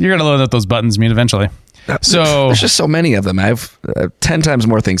 Anyway. You're going to learn what those buttons mean eventually. So there's just so many of them. I have 10 times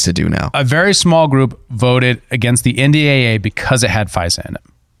more things to do now. A very small group voted against the NDAA because it had FISA in it.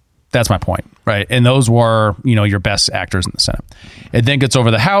 That's my point, right? And those were, your best actors in the Senate. It then gets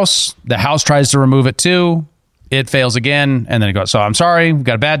over the House. The House tries to remove it too. It fails again, and then it goes. So I'm sorry, we've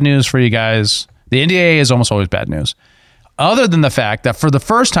got bad news for you guys. The NDAA is almost always bad news. Other than the fact that for the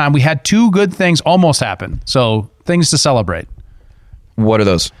first time, we had two good things almost happen. So things to celebrate. What are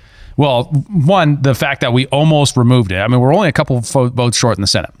those? Well, one, the fact that we almost removed it. I mean, we're only a couple of votes short in the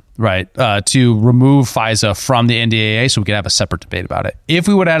Senate, right? To remove FISA from the NDAA so we could have a separate debate about it. If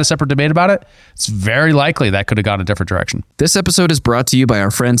we would have had a separate debate about it, it's very likely that could have gone a different direction. This episode is brought to you by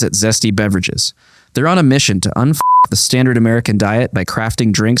our friends at Zesty Beverages. They're on a mission to the standard American diet by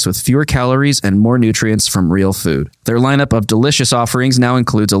crafting drinks with fewer calories and more nutrients from real food. Their lineup of delicious offerings now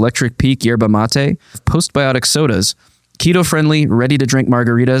includes Electric Peak Yerba Mate, postbiotic sodas, keto-friendly, ready-to-drink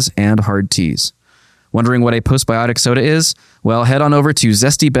margaritas, and hard teas. Wondering what a postbiotic soda is? Well, head on over to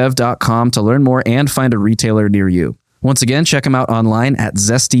zestybev.com to learn more and find a retailer near you. Once again, check them out online at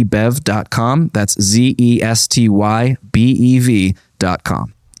zestybev.com. That's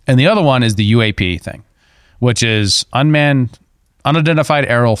zestybev.com. And the other one is the UAP thing, which is unmanned, unidentified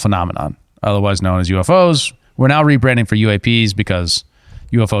aerial phenomenon, otherwise known as UFOs. We're now rebranding for UAPs because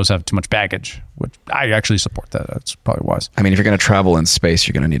UFOs have too much baggage, which I actually support that. That's probably wise. I mean, if you're going to travel in space,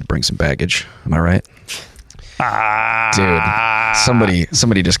 you're going to need to bring some baggage. Am I right? Dude, somebody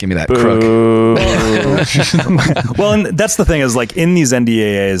just give me that crook. Well, and that's the thing is like in these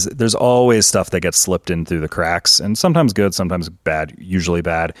NDAAs, there's always stuff that gets slipped in through the cracks, and sometimes good, sometimes bad, usually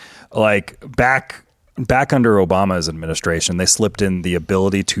bad. Like back under Obama's administration, they slipped in the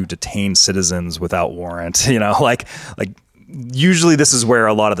ability to detain citizens without warrant. Like usually this is where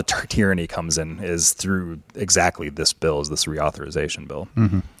a lot of the tyranny comes in, is through exactly this bill, is this reauthorization bill.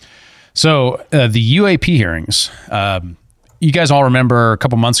 Mm-hmm. So the UAP hearings, you guys all remember a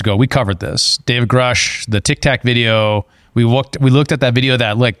couple months ago, we covered this. David Grush, the Tic Tac video, we looked at that video,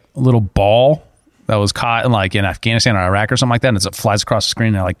 that like little ball that was caught in like in Afghanistan or Iraq or something like that, and it flies across the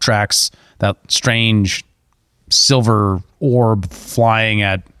screen and it like tracks that strange silver orb flying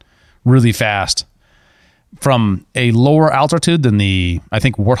at really fast from a lower altitude than the, I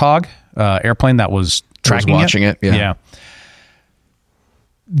think, Warthog airplane that was tracking watching it. Yeah.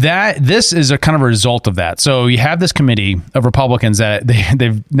 This is a kind of a result of that. So you have this committee of Republicans that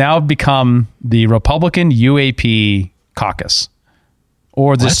they've now become the Republican UAP caucus,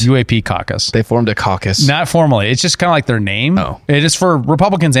 or this UAP caucus. They formed a caucus. Not formally. It's just kind of like their name. Oh. It is for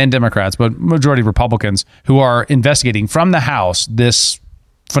Republicans and Democrats, but majority Republicans who are investigating from the House this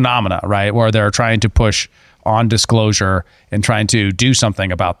phenomena, right? Where they're trying to push on disclosure and trying to do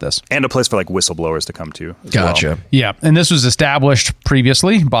something about this. And a place for like whistleblowers to come to. Gotcha. Well. Yeah. And this was established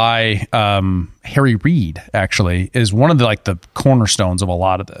previously by Harry Reid, actually, is one of the cornerstones of a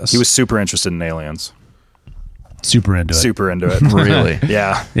lot of this. He was super interested in aliens. Super into it. Super into it. Really?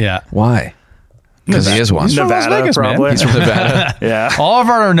 Yeah. Yeah. Why? Because he is one. He's from Las Nevada, Vegas, man. probably. He's from Nevada. Yeah. All of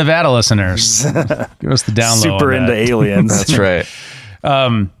our Nevada listeners, give us the download. Super on into that. aliens. That's right.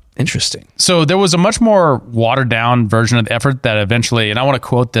 Interesting. So there was a much more watered down version of the effort that eventually, and I want to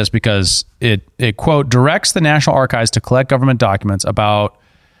quote this because it quote directs the National Archives to collect government documents about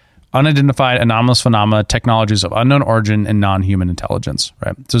unidentified anomalous phenomena, technologies of unknown origin, and non-human intelligence.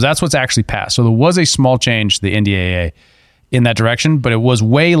 Right. So that's what's actually passed. So there was a small change to the NDAA in that direction, but it was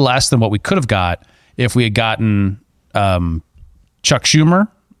way less than what we could have got if we had gotten Chuck Schumer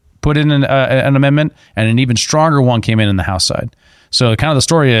put in an amendment, and an even stronger one came in the House side. So kind of the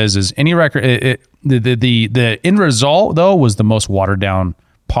story is any record, the end result though was the most watered down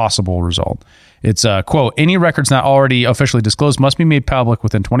possible result. It's quote, any records not already officially disclosed must be made public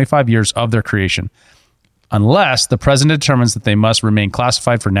within 25 years of their creation, unless the president determines that they must remain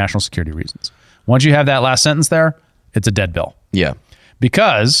classified for national security reasons. Once you have that last sentence there, it's a dead bill. Yeah.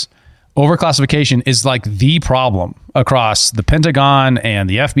 Because overclassification is like the problem across the Pentagon and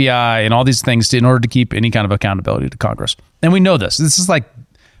the FBI and all these things in order to keep any kind of accountability to Congress. And we know this. This is like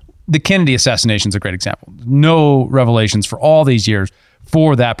the Kennedy assassination is a great example. No revelations for all these years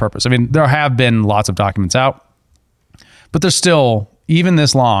for that purpose. I mean, there have been lots of documents out, but there's still, even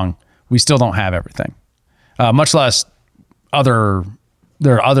this long, we still don't have everything. Much less there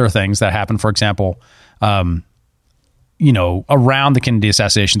are other things that happen. For example, around the Kennedy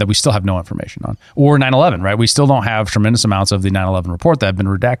assassination that we still have no information on, or 9/11, right? We still don't have tremendous amounts of the 9/11 report that have been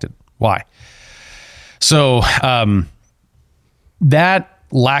redacted. Why? So that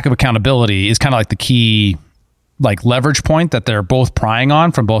lack of accountability is kind of like the key, like leverage point that they're both prying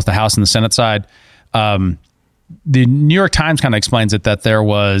on from both the House and the Senate side. The New York Times kind of explains it that there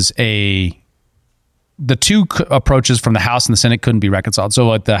was the two approaches from the House and the Senate couldn't be reconciled. So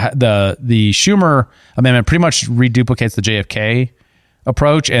like the Schumer amendment pretty much reduplicates the JFK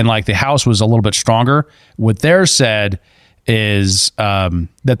approach, and like the House was a little bit stronger. What theirs said is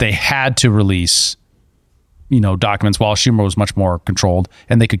that they had to release, documents, while Schumer was much more controlled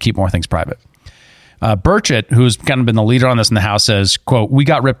and they could keep more things private. Burchett, who's kind of been the leader on this in the House, says, quote, "We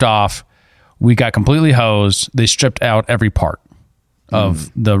got ripped off. We got completely hosed. They stripped out every part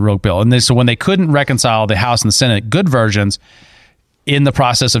of the rogue bill." And so when they couldn't reconcile the House and the Senate good versions, in the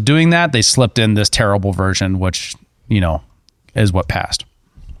process of doing that, they slipped in this terrible version, which, is what passed.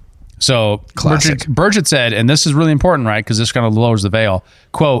 So Burchett said, and this is really important, right? Because this kind of lowers the veil,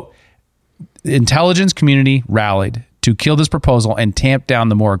 quote, "The intelligence community rallied to kill this proposal and tamp down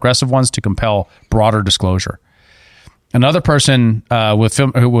the more aggressive ones to compel broader disclosure. Another person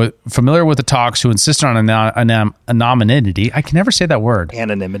familiar with the talks who insisted on anonymity. I can never say that word.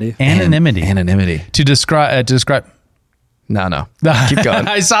 Anonymity. Anonymity. To describe. No. Keep going.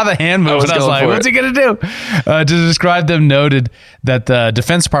 I saw the hand move and I was like, what's he going to do? To describe them, noted that the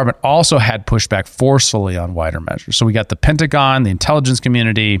Defense Department also had pushed back forcefully on wider measures. So we got the Pentagon, the intelligence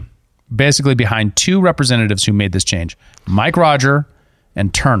community, basically behind two representatives who made this change, Mike Roger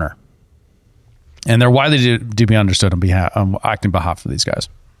and Turner. And they're widely to be understood on acting behalf of these guys.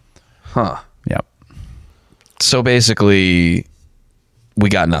 Huh. Yep. So basically, we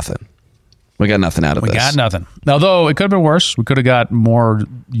got nothing. We got nothing out of this. We got nothing. Although it could have been worse. We could have got more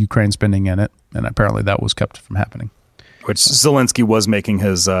Ukraine spending in it, and apparently that was kept from happening. Which Zelensky was making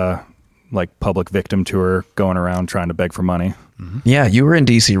his public victim tour, going around trying to beg for money. Mm-hmm. Yeah, you were in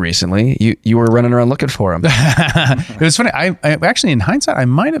DC recently. You were running around looking for him. It was funny. I actually, in hindsight, I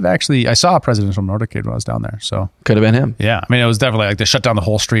saw a presidential motorcade when I was down there. So could have been him. Yeah, I mean, it was definitely like they shut down the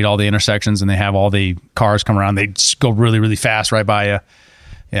whole street, all the intersections, and they have all the cars come around. They just go really, really fast right by you.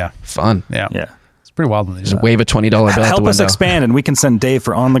 Yeah, fun. Yeah. It's pretty wild when they just wave a $20 bill out the window. Help us expand, and we can send Dave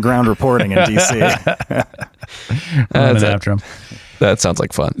for on the ground reporting in DC. Running after him. That sounds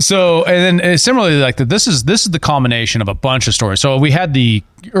like fun. So, and then similarly, like this is the culmination of a bunch of stories. So we had the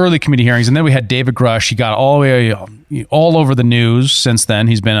early committee hearings, and then we had David Grush. He got all over the news since then.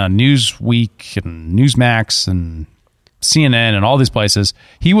 He's been on Newsweek and Newsmax and CNN and all these places.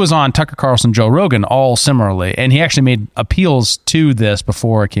 He was on Tucker Carlson, Joe Rogan, all similarly, and he actually made appeals to this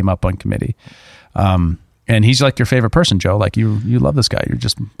before it came up on committee. And he's like your favorite person, Joe. Like you love this guy. You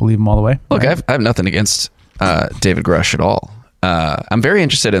just believe him all the way. Look, right? I have nothing against David Grush at all. I'm very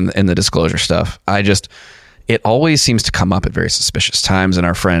interested in the disclosure stuff. It always seems to come up at very suspicious times. And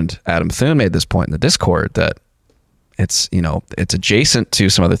our friend Adam Thune made this point in the Discord that it's adjacent to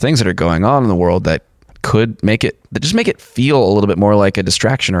some other things that are going on in the world that could make it feel a little bit more like a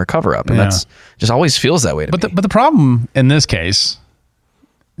distraction or a cover up. And that's just always feels that way to me. But the problem in this case,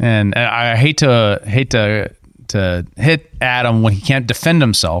 and I hate to hit Adam when he can't defend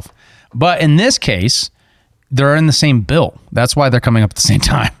himself, but in this case, they're in the same bill. That's why they're coming up at the same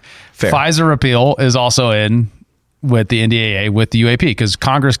time. Fair. FISA repeal is also in with the NDAA with the UAP because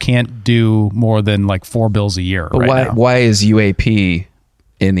Congress can't do more than like 4 bills a year. But why is UAP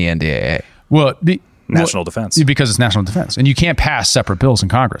in the NDAA? Well, national defense. Because it's national defense, and you can't pass separate bills in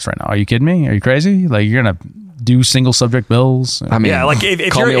Congress right now. Are you kidding me? Are you crazy? Like you're gonna do single subject bills? I mean, yeah, like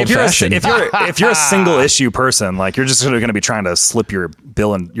if you're a single issue person, like you're just going to be trying to slip your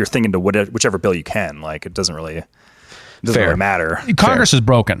bill and your thing into whichever bill you can. Like it doesn't really matter. Congress is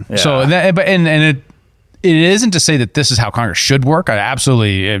broken. Yeah. So it isn't to say that this is how Congress should work.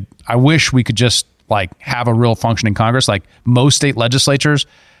 I wish we could just like have a real functioning Congress. Like most state legislatures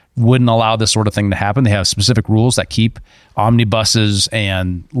wouldn't allow this sort of thing to happen. They have specific rules that keep omnibuses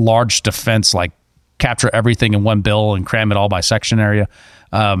and large defense, like capture everything in one bill and cram it all by section area.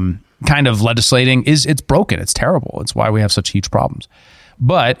 Kind of legislating it's broken. It's terrible. It's why we have such huge problems.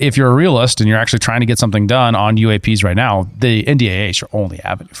 But if you're a realist and you're actually trying to get something done on UAPs right now, the NDAA is your only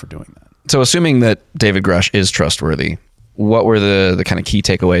avenue for doing that. So assuming that David Grush is trustworthy, what were the kind of key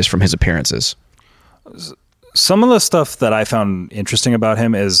takeaways from his appearances? Some of the stuff that I found interesting about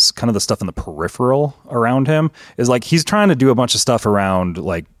him is kind of the stuff in the peripheral around him is like he's trying to do a bunch of stuff around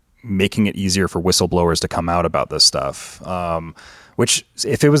like making it easier for whistleblowers to come out about this stuff. Which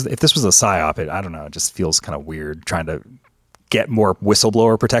if this was a PSYOP, I don't know, it just feels kind of weird trying to get more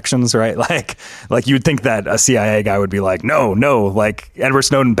whistleblower protections, right? Like you'd think that a CIA guy would be like, no, like Edward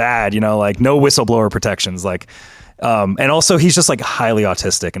Snowden bad, like no whistleblower protections, like. And also he's just like highly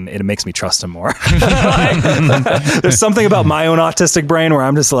autistic and it makes me trust him more. There's something about my own autistic brain where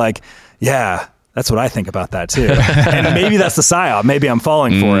I'm just like, yeah, that's what I think about that too. And maybe that's the PSYOP. Maybe I'm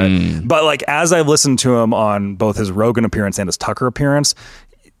falling for it. But like, as I've listened to him on both his Rogan appearance and his Tucker appearance,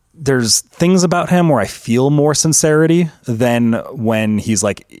 there's things about him where I feel more sincerity than when he's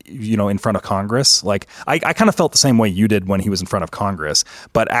like, in front of Congress. Like I kind of felt the same way you did when he was in front of Congress.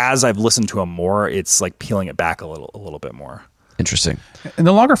 But as I've listened to him more, it's like peeling it back a little bit more. Interesting. In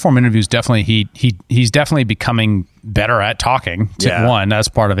the longer form interviews, definitely he's definitely becoming better at talking. One, that's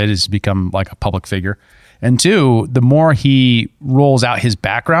part of it, is become like a public figure. And two, the more he rolls out his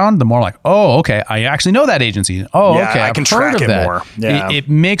background, the more like, oh, okay, I actually know that agency. Oh, yeah, okay, I can track it more. Yeah. It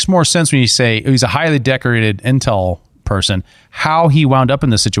makes more sense when you say he's a highly decorated intel person, how he wound up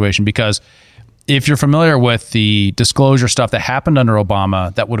in this situation. Because if you're familiar with the disclosure stuff that happened under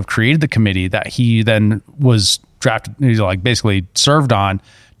Obama that would have created the committee that he then was drafted, like basically served on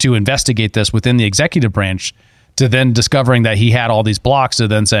to investigate this within the executive branch, to then discovering that he had all these blocks, to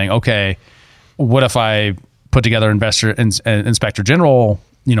then saying, okay, what if I put together Inspector General,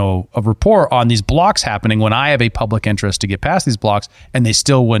 a report on these blocks happening when I have a public interest to get past these blocks, and they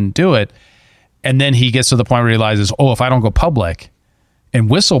still wouldn't do it. And then he gets to the point where he realizes, oh, if I don't go public and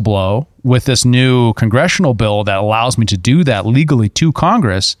whistleblow with this new congressional bill that allows me to do that legally to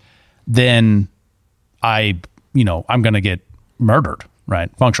Congress, then I'm going to get murdered,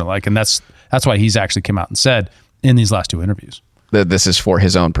 right? Functionally, and that's why he's actually come out and said in these last 2 interviews that this is for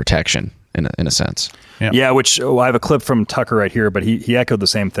his own protection. In a sense. Yeah, which I have a clip from Tucker right here, but he echoed the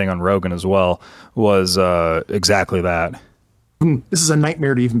same thing on Rogan as well, was exactly that. This is a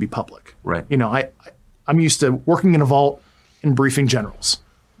nightmare to even be public. Right. I'm used to working in a vault and briefing generals.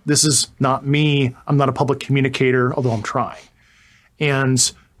 This is not me. I'm not a public communicator, although I'm trying.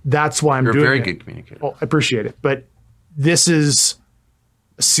 And that's why I'm doing it. You're a very good communicator. Well, I appreciate it. But this is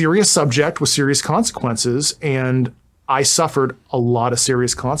a serious subject with serious consequences, and I suffered a lot of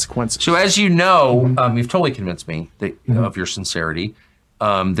serious consequences. So as you know, you've totally convinced me that, of your sincerity.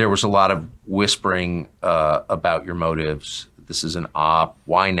 There was a lot of whispering about your motives. This is an op.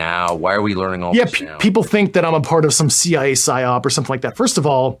 Why now? Why are we learning all this now? People think that I'm a part of some CIA PSYOP or something like that. First of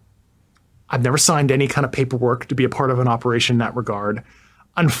all, I've never signed any kind of paperwork to be a part of an operation in that regard.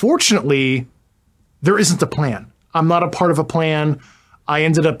 Unfortunately, there isn't a plan. I'm not a part of a plan. I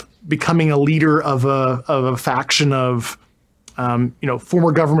ended up becoming a leader of a faction of,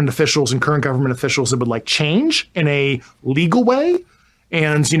 former government officials and current government officials that would like change in a legal way.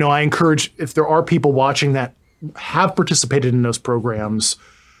 And, I encourage, if there are people watching that have participated in those programs,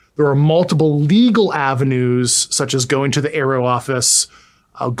 there are multiple legal avenues, such as going to the Aero office,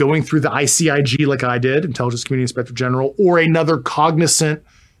 going through the ICIG like I did, Intelligence Community Inspector General, or another cognizant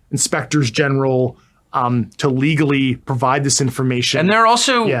Inspectors General, to legally provide this information. And there are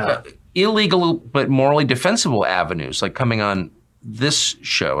also illegal but morally defensible avenues, like coming on this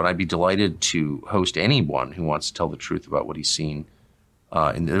show, and I'd be delighted to host anyone who wants to tell the truth about what he's seen.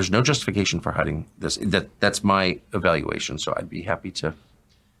 And there's no justification for hiding this. That's my evaluation, so I'd be happy to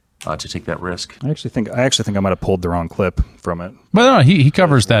take that risk. I actually think I might have pulled the wrong clip from it. But no, he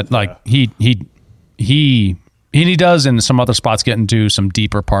covers that, like he And he does in some other spots get into some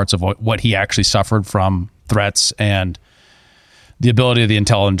deeper parts of what he actually suffered from threats and the ability of the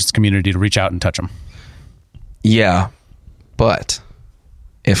intelligence community to reach out and touch him. Yeah, but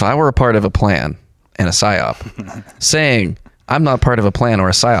if I were a part of a plan and a PSYOP, saying I'm not part of a plan or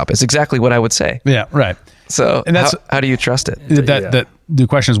a PSYOP is exactly what I would say. Yeah, right. So and that's, how do you trust it? The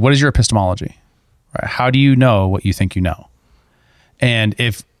question is, what is your epistemology? Right? How do you know what you think you know? And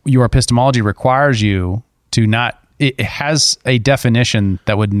if your epistemology requires you to not, it has a definition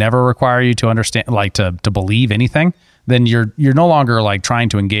that would never require you to understand, like to believe anything, then you're no longer like trying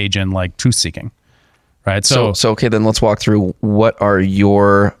to engage in like truth seeking. Right. So okay, then let's walk through what are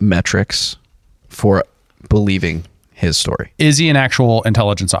your metrics for believing his story. Is he an actual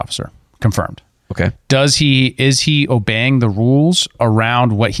intelligence officer? Confirmed. Okay. Is he obeying the rules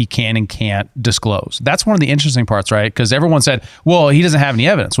around what he can and can't disclose? That's one of the interesting parts, right? Because everyone said, well, he doesn't have any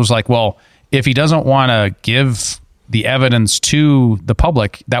evidence. It was like, well, if he doesn't want to give the evidence to the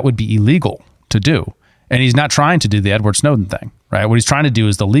public, that would be illegal to do. And he's not trying to do the Edward Snowden thing, right? What he's trying to do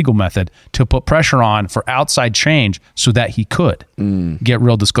is the legal method to put pressure on for outside change so that he could get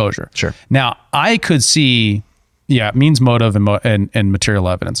real disclosure. Sure. Now, I could see, means, motive, and material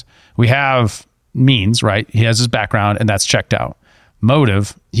evidence. We have means, right? He has his background and that's checked out.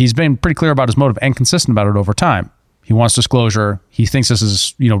 Motive, he's been pretty clear about his motive and consistent about it over time. He wants disclosure. He thinks this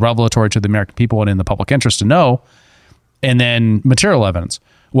is, revelatory to the American people and in the public interest to know. And then material evidence.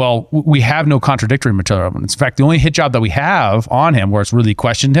 Well, we have no contradictory material evidence. In fact, the only hit job that we have on him where it's really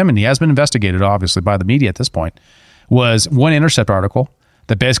questioned him, and he has been investigated, obviously, by the media at this point, was one Intercept article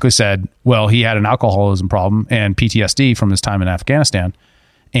that basically said, well, he had an alcoholism problem and PTSD from his time in Afghanistan,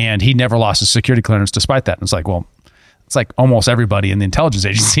 and he never lost his security clearance despite that. And it's like, well, it's like almost everybody in the intelligence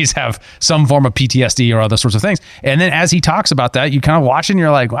agencies have some form of PTSD or other sorts of things. And then as he talks about that, you kind of watch it and you're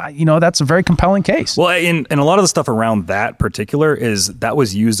like, wow, that's a very compelling case. Well, and a lot of the stuff around that particular is that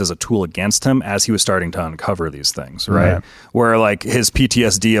was used as a tool against him as he was starting to uncover these things, right? Where like his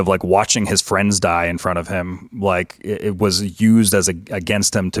PTSD of like watching his friends die in front of him, like it was used as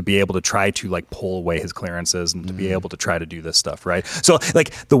against him to be able to try to like pull away his clearances and to be able to try to do this stuff, right? So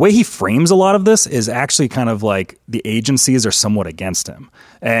like the way he frames a lot of this is actually kind of like the agencies are somewhat against him.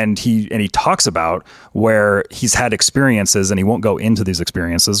 And he talks about where he's had experiences, and he won't go into these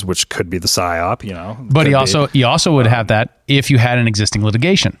experiences, which could be the PSYOP, But he also would have that if you had an existing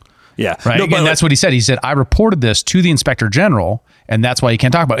litigation. Yeah. Right. No, and that's what he said. He said, I reported this to the Inspector General, and that's why you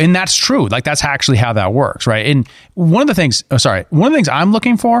can't talk about it. And that's true. Like, that's actually how that works. Right. And one of the things I'm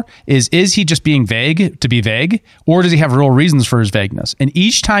looking for is he just being vague to be vague, or does he have real reasons for his vagueness? And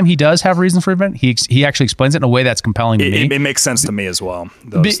each time he does have reasons for it, he actually explains it in a way that's compelling to me. It makes sense to me as well,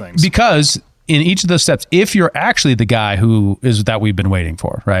 those things. Because in each of those steps, if you're actually the guy who is that we've been waiting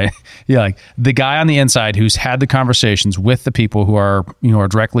for, right? Yeah, like the guy on the inside who's had the conversations with the people who are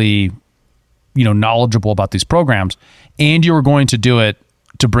directly, knowledgeable about these programs, and you're going to do it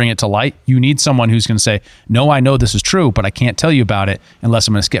to bring it to light, you need someone who's going to say, no, I know this is true, but I can't tell you about it unless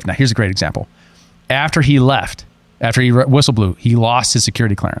I'm going to skip. Now, here's a great example. After he left, after he whistle blew, he lost his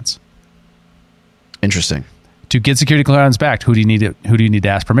security clearance. Interesting. To get security clearance back, who do you need to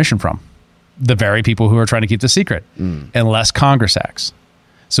ask permission from? The very people who are trying to keep the secret, unless Congress acts.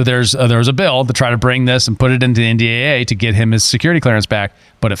 So there's a bill to try to bring this and put it into the NDAA to get him his security clearance back,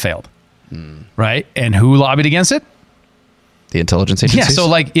 but it failed. Right? And who lobbied against it? The intelligence agencies? Yeah, so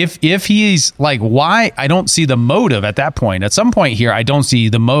like if he's like, why? I don't see the motive at that point. At some point here, I don't see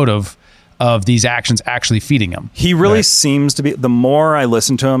the motive of these actions actually feeding him. He really seems to be, the more I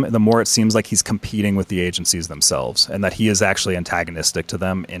listen to him, the more it seems like he's competing with the agencies themselves, and that he is actually antagonistic to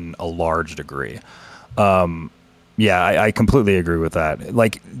them in a large degree. I completely agree with that.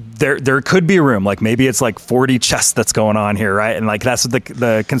 Like there could be room, like maybe it's like 40 chess that's going on here, right? And like that's what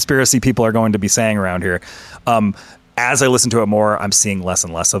the conspiracy people are going to be saying around here. As I listen to it more, I'm seeing less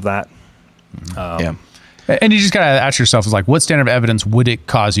and less of that. And you just got to ask yourself, is like, what standard of evidence would it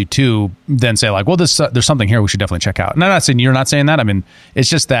cause you to then say like, well, there's something here we should definitely check out. And I'm not saying you're not saying that. I mean, it's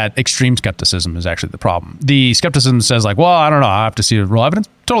just that extreme skepticism is actually the problem. The skepticism says like, well, I don't know, I have to see the real evidence.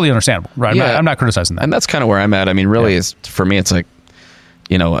 Totally understandable, right? Yeah. I'm not criticizing that. And that's kind of where I'm at. I mean, really, is for me, it's like,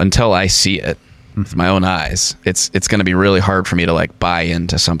 until I see it with my own eyes, it's going to be really hard for me to like buy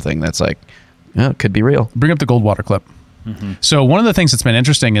into something that's like, it could be real. Bring up the Goldwater clip. So one of the things that's been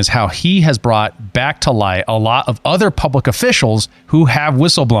interesting is how he has brought back to light a lot of other public officials who have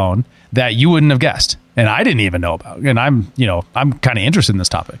whistleblown that you wouldn't have guessed, and I didn't even know about. And I'm kind of interested in this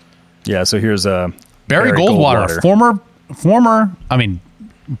topic. Yeah. So here's Barry Goldwater, former,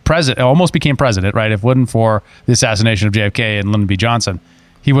 president, almost became president, right? If it wasn't for the assassination of JFK and Lyndon B. Johnson,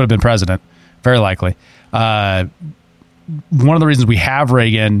 he would have been president, very likely. One of the reasons we have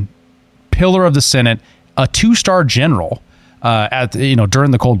Reagan, pillar of the Senate, a 2-star general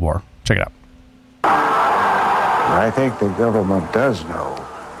during the Cold War. Check it out. I think the government does know.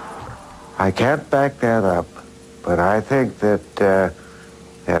 I can't back that up, but I think that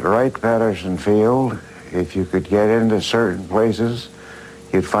at Wright-Patterson Field, if you could get into certain places,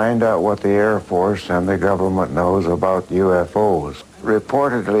 you'd find out what the Air Force and the government knows about UFOs.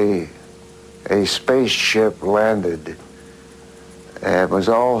 Reportedly, a spaceship landed. It was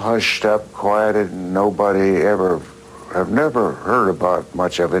all hushed up, quieted, and I've never heard about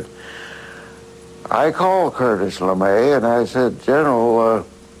much of it. I called Curtis LeMay and I said, General,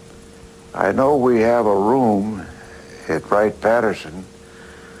 I know we have a room at Wright-Patterson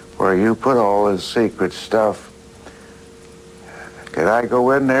where you put all this secret stuff. Can I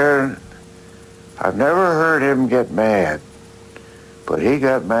go in there? I've never heard him get mad, but he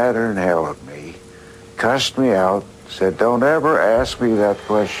got madder than hell at me, cussed me out, said, don't ever ask me that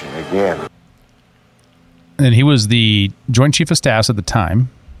question again. And he was the Joint Chief of Staff at the time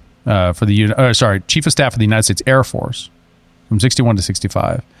Chief of Staff of the United States Air Force from 61 to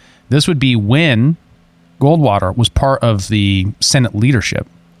 65. This would be when Goldwater was part of the Senate leadership,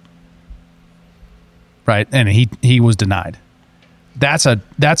 right? And he was denied.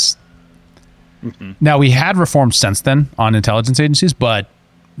 Now, we had reforms since then on intelligence agencies, but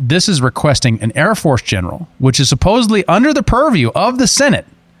this is requesting an Air Force general, which is supposedly under the purview of the Senate,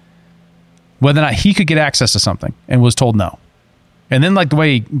 whether or not he could get access to something, and was told no. And then, like, the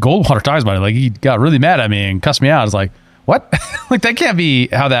way Goldwater talks about it, like, he got really mad at me and cussed me out. It's like, what? Like, that can't be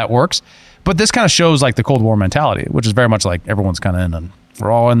how that works. But this kind of shows, like, the Cold War mentality, which is very much like everyone's kind of in and we're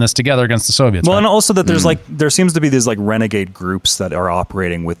all in this together against the Soviets. Well, right? and also that there's there seems to be these like renegade groups that are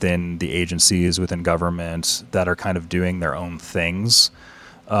operating within the agencies, within government, that are kind of doing their own things,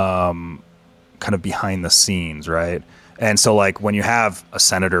 kind of behind the scenes, right? And so, like, when you have a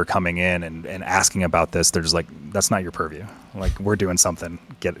senator coming in and asking about this, they're just like, that's not your purview. Like, we're doing something,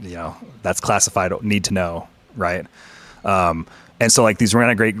 that's classified, need to know, right? And so, like, these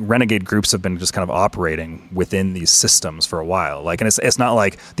renegade groups have been just kind of operating within these systems for a while. Like, and it's not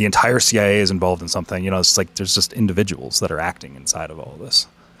like the entire CIA is involved in something. It's like there's just individuals that are acting inside of all of this.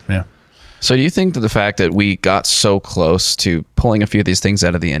 Yeah. So do you think that the fact that we got so close to pulling a few of these things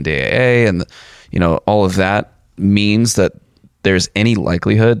out of the NDAA and, all of that means that there's any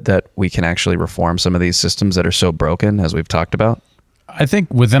likelihood that we can actually reform some of these systems that are so broken, as we've talked about? I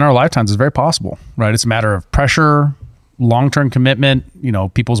think within our lifetimes, it's very possible, right? It's a matter of pressure, long-term commitment,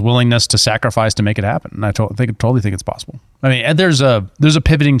 people's willingness to sacrifice to make it happen. And I totally think it's possible. I mean, and there's a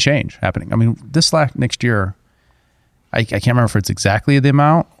pivoting change happening. I mean, this next year, I can't remember if it's exactly the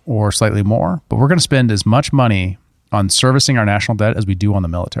amount or slightly more, but we're going to spend as much money on servicing our national debt as we do on the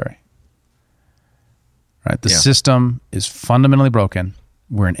military. Right? The system is fundamentally broken.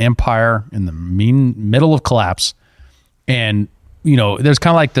 We're an empire in the middle of collapse. And, there's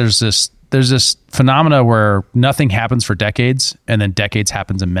kind of like there's this phenomena where nothing happens for decades and then decades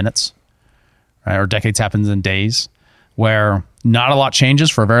happens in minutes, right? Or decades happens in days, where not a lot changes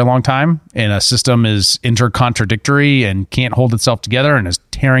for a very long time and a system is intercontradictory and can't hold itself together and is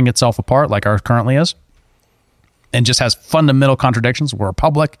tearing itself apart like ours currently is, and just has fundamental contradictions. We're a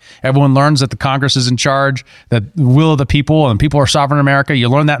republic. Everyone learns that the Congress is in charge, that the will of the people, and people are sovereign in America. You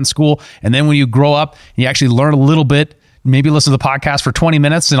learn that in school. And then when you grow up, you actually learn a little bit, maybe listen to the podcast for 20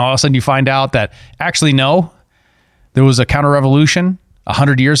 minutes, and all of a sudden you find out that actually, no, there was a counter-revolution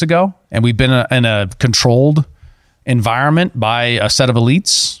 100 years ago, and we've been in a controlled environment by a set of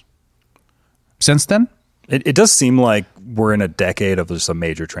elites since then. It does seem like we're in a decade of just a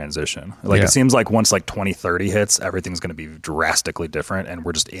major transition. Like, it seems like once 2030 hits, everything's going to be drastically different, and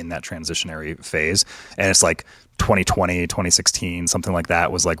we're just in that transitionary phase. And it's like 2020, 2016, something like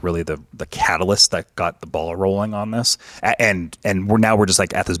that was like really the catalyst that got the ball rolling on this. And we're just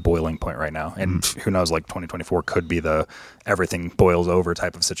like at this boiling point right now. And who knows, like 2024 could be the everything boils over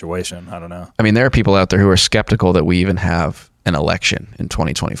type of situation. I don't know. I mean, there are people out there who are skeptical that we even have an election in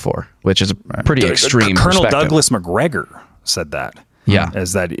 2024, which is a pretty extreme Colonel perspective. Douglas McGregor said that. Yeah.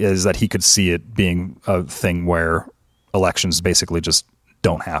 Is that he could see it being a thing where elections basically just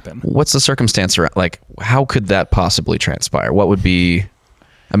don't happen. What's the circumstance around, like, how could that possibly transpire? What would be,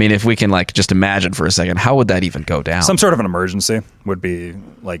 I mean, if we can just imagine for a second, how would that even go down? Some sort of an emergency would be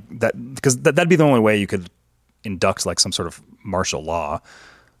like that, because that'd be the only way you could induct some sort of martial law.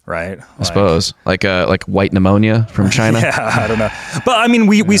 right? I suppose like white pneumonia from China. Yeah, I don't know. But I mean,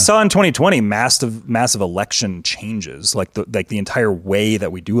 we saw in 2020 massive election changes, like the entire way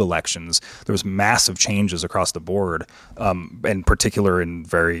that we do elections. There was massive changes across the board, in particular in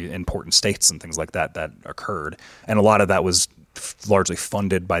very important states and things like that occurred. And a lot of that was largely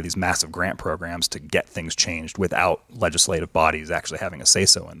funded by these massive grant programs to get things changed without legislative bodies actually having a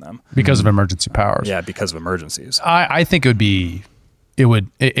say-so in them. Because of emergency powers. Yeah, because of emergencies. I think it would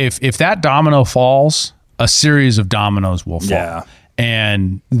if that domino falls, a series of dominoes will fall. Yeah.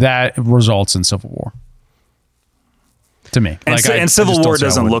 And that results in civil war. To me. And Civil War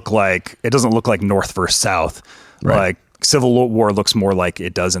doesn't look like North versus South. Right. Like Civil War looks more like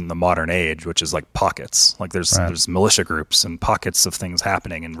it does in the modern age, which is like pockets. Like there's militia groups and pockets of things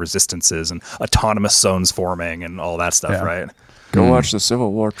happening and resistances and autonomous zones forming and all that stuff, right? Go watch the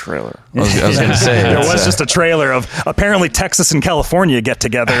Civil War trailer. I was going to say. There was just a trailer of apparently Texas and California get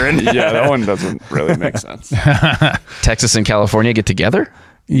together. And yeah, that one doesn't really make sense. Texas and California get together?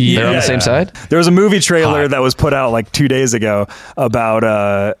 They're on the same side? There was a movie trailer that was put out like 2 days ago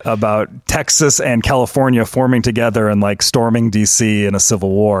about Texas and California forming together and like storming DC in a civil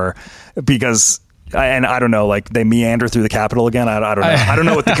war because... And I don't know, like they meander through the Capitol again. I don't know. I don't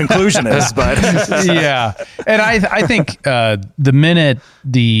know what the conclusion is, but yeah. And I think the minute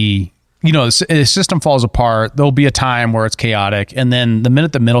the system falls apart, there'll be a time where it's chaotic, and then the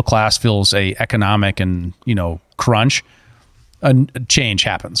minute the middle class feels a economic and crunch, a change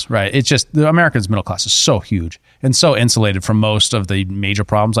happens. Right? It's just the Americans' middle class is so huge and so insulated from most of the major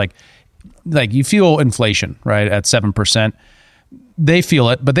problems. Like you feel inflation right at 7%. They feel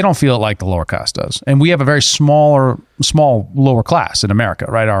it, but they don't feel it like the lower class does. And we have a very small lower class in America,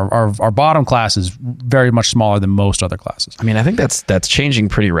 right? Our bottom class is very much smaller than most other classes. I mean, I think that's changing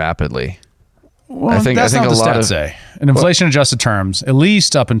pretty rapidly. Well, I think not a lot of say. In inflation-adjusted terms, at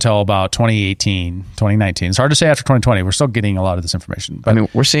least up until about 2018, 2019. It's hard to say after 2020. We're still getting a lot of this information. But I mean,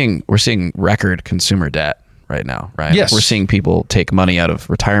 we're seeing record consumer debt right now, right? Yes. We're seeing people take money out of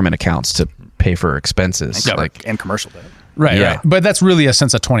retirement accounts to pay for expenses. And commercial debt. Right. But that's really a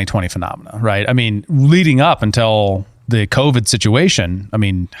since a 2020 phenomena, right? I mean, leading up until the COVID situation, I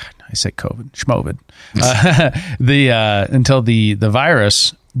mean, I say COVID, schmovid, until the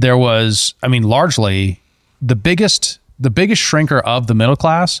virus, there was, I mean, largely the biggest shrinker of the middle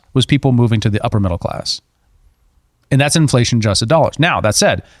class was people moving to the upper middle class. And that's inflation-adjusted dollars. Now, that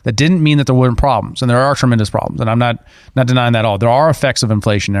said, that didn't mean that there weren't problems, and there are tremendous problems, and I'm not denying that at all. There are effects of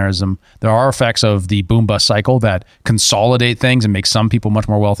inflationarism. There are effects of the boom-bust cycle that consolidate things and make some people much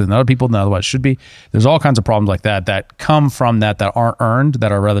more wealthy than other people than otherwise should be. There's all kinds of problems like that come from that aren't earned,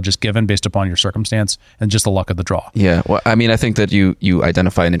 that are rather just given based upon your circumstance and just the luck of the draw. Yeah, well, I mean, I think that you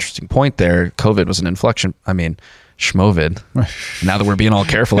identify an interesting point there. COVID was an inflection. I mean, schmovid. Now that we're being all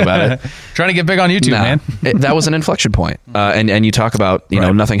careful about it, trying to get big on YouTube, man. That was an inflection point. And you talk about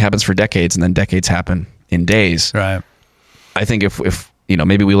know nothing happens for decades, and then decades happen in days. Right. I think if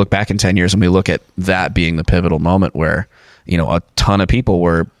maybe we look back in 10 years and we look at that being the pivotal moment where a ton of people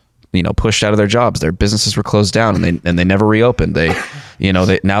were pushed out of their jobs, their businesses were closed down, and they never reopened. They now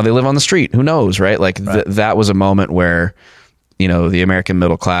they live on the street. Who knows, right? Like that was a moment where the American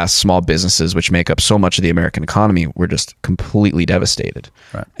middle class, small businesses, which make up so much of the American economy, were just completely devastated.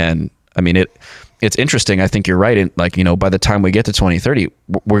 Right. And I mean, it's interesting. I think you're right. In by the time we get to 2030,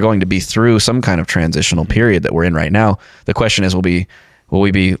 we're going to be through some kind of transitional period that we're in right now. The question is, will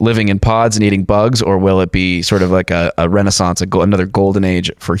we be living in pods and eating bugs, or will it be sort of like a renaissance, another golden age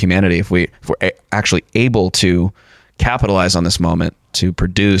for humanity if we're actually able to capitalize on this moment to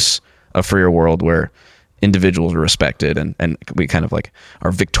produce a freer world where individuals are respected and we kind of like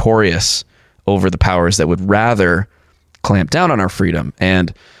are victorious over the powers that would rather clamp down on our freedom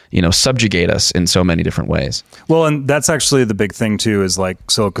and subjugate us in so many different ways. Well, and that's actually the big thing too, is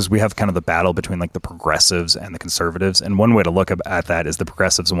because we have kind of the battle between like the progressives and the conservatives, and one way to look at that is the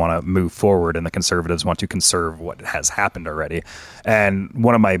progressives want to move forward and the conservatives want to conserve what has happened already. And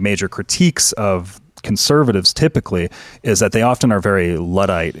one of my major critiques of conservatives typically is that they often are very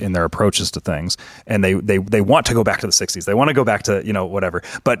Luddite in their approaches to things, and they want to go back to the 60s. They want to go back to whatever.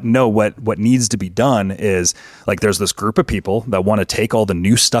 But no, what needs to be done is like there's this group of people that want to take all the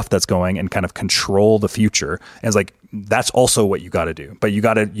new stuff that's going and kind of control the future. And it's like that's also what you got to do. But you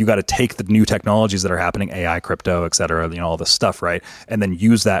got to take the new technologies that are happening, AI, crypto, et cetera, all this stuff, right? And then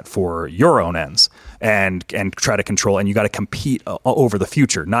use that for your own ends and try to control. And you got to compete over the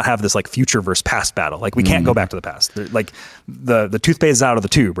future, not have this like future versus past battle. Like we can't go back to the past. Like the toothpaste is out of the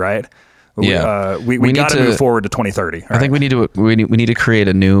tube, right? Yeah, we got to move forward to 2030. I think we need to create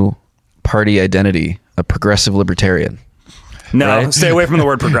a new party identity, a progressive libertarian. No, right? stay away from the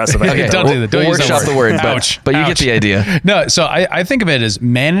word progressive. Okay, Don't do that. Don't we'll use that workshop the word, but you get the idea. No, so I think of it as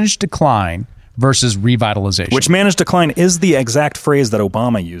managed decline versus revitalization. Which managed decline is the exact phrase that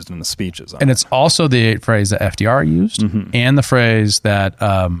Obama used in the speeches. And it's also the phrase that FDR used and the phrase that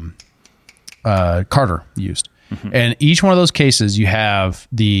Carter used. And each one of those cases, we have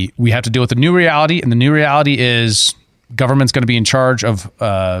to deal with the new reality, and the new reality is government's going to be in charge of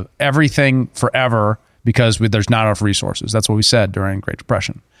everything forever because there's not enough resources. That's what we said during Great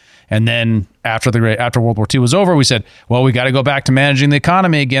Depression. And then after World War II was over, we said, well, we got to go back to managing the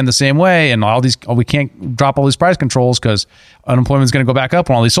economy again the same way, and we can't drop all these price controls because unemployment is going to go back up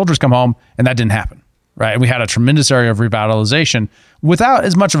when all these soldiers come home, and that didn't happen. Right. And we had a tremendous area of revitalization without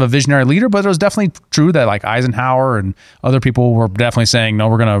as much of a visionary leader, but it was definitely true that like Eisenhower and other people were definitely saying, no,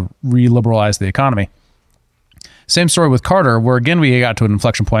 we're going to re-liberalize the economy. Same story with Carter, where again, we got to an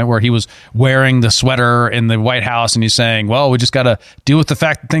inflection point where he was wearing the sweater in the White House and he's saying, well, we just got to deal with the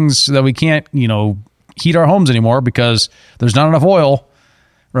fact that we can't, heat our homes anymore because there's not enough oil.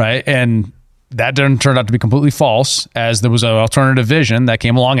 Right. And that didn't turn out to be completely false, as there was an alternative vision that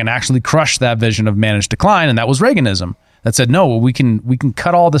came along and actually crushed that vision of managed decline, and that was Reaganism. That said, no, we can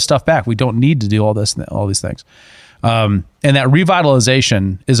cut all this stuff back. We don't need to do all these things. And that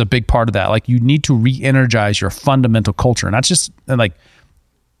revitalization is a big part of that. Like, you need to re-energize your fundamental culture, and that's just like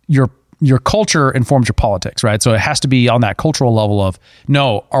your culture informs your politics, right? So it has to be on that cultural level of,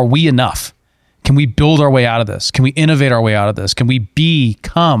 no, are we enough? Can we build our way out of this? Can we innovate our way out of this? Can we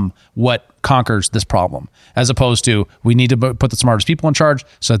become what conquers this problem? As opposed to, we need to put the smartest people in charge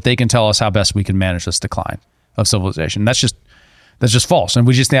so that they can tell us how best we can manage this decline of civilization. That's just false. And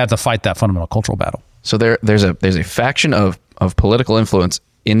we just have to fight that fundamental cultural battle. So there's a faction of political influence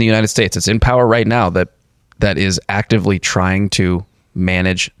in the United States. It's in power right now that is actively trying to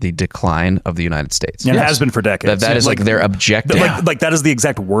manage the decline of the United States. And it has been for decades. That is like their objective. Like that is the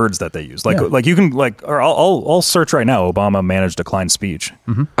exact words that they use. Like you can or I'll search right now Obama managed decline speech.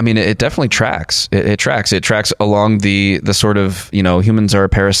 I mean, it definitely tracks. It tracks along the sort of, humans are a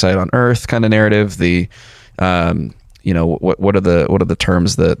parasite on Earth kind of narrative. The what are the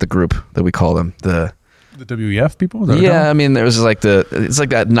terms, the group that we call them, the WEF people? Yeah, I mean, there was it's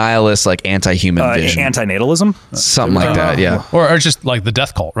like that nihilist, like anti-human vision. Antinatalism? Something like that, yeah. Or just like the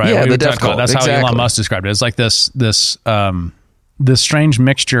death cult, right? Yeah, the death cult. That's exactly how Elon Musk described it. It's like this strange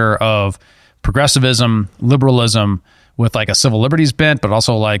mixture of progressivism, liberalism, with like a civil liberties bent, but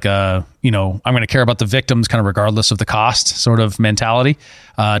also like I'm going to care about the victims kind of regardless of the cost sort of mentality,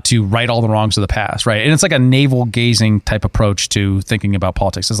 to right all the wrongs of the past, right? And it's like a navel-gazing type approach to thinking about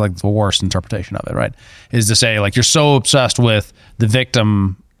politics. It's like the worst interpretation of it, right? Is to say, like, you're so obsessed with the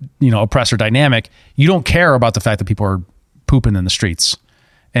victim, oppressor dynamic, you don't care about the fact that people are pooping in the streets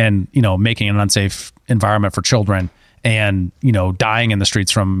and, making an unsafe environment for children and, dying in the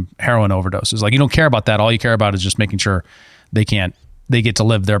streets from heroin overdoses. Like, you don't care about that. All you care about is just making sure they get to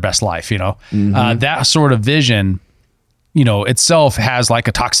live their best life, that sort of vision, itself has like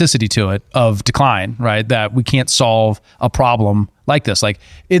a toxicity to it of decline, right? That we can't solve a problem like this. Like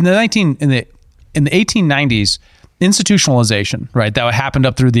in the 1890s, institutionalization, right? That happened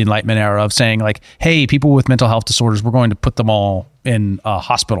up through the Enlightenment era of saying like, hey, people with mental health disorders, we're going to put them all in a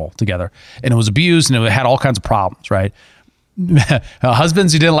hospital together. And it was abused and it had all kinds of problems, right?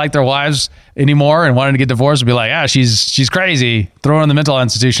 Husbands who didn't like their wives anymore and wanted to get divorced would be like, she's crazy. Throw her in the mental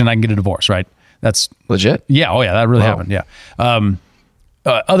institution. I can get a divorce, right? That's legit. Yeah. Oh yeah. That really happened. Yeah.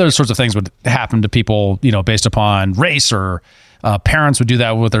 Other sorts of things would happen to people, based upon race, or parents would do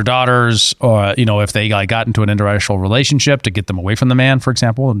that with their daughters, or, if they got into an interracial relationship to get them away from the man, for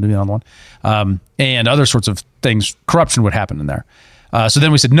example, and another one. And other sorts of things, corruption would happen in there. So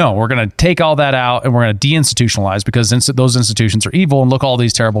then we said, no, we're going to take all that out and we're going to deinstitutionalize, because those institutions are evil, and look, all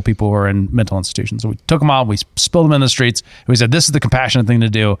these terrible people who are in mental institutions. So we took them out, we spilled them in the streets, and we said, this is the compassionate thing to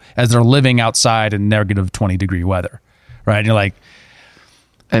do as they're living outside in negative 20-degree weather, right? And you're like...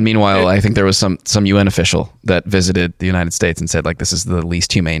 And meanwhile, I think there was some UN official that visited the United States and said, like, this is the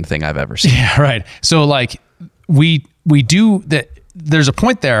least humane thing I've ever seen. Yeah, right. So like we do that. There's a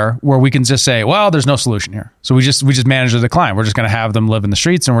point there where we can just say, well, there's no solution here. So we just manage the decline. We're just going to have them live in the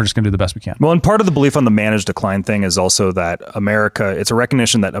streets, and we're just going to do the best we can. Well, and part of the belief on the managed decline thing is also that it's a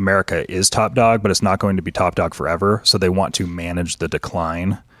recognition that America is top dog, but it's not going to be top dog forever. So they want to manage the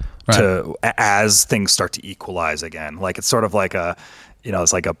decline as things start to equalize again. Like, it's sort of like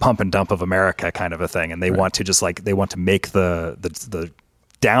it's like a pump and dump of America kind of a thing. And they want to make the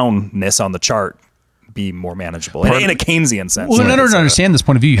downness on the chart be more manageable in a Keynesian sense. Well, in order to understand this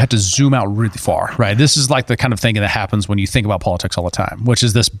point of view, you have to zoom out really far, right? This is like the kind of thing that happens when you think about politics all the time, which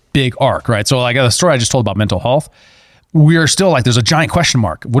is this big arc, right? So like the story I just told about mental health, we are still like, there's a giant question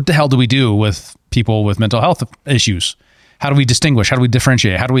mark. What the hell do we do with people with mental health issues? How do we distinguish? How do we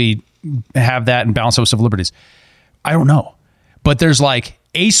differentiate? How do we have that and balance those civil liberties? I don't know. But there's like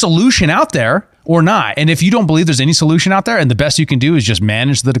a solution out there or not. And if you don't believe there's any solution out there and the best you can do is just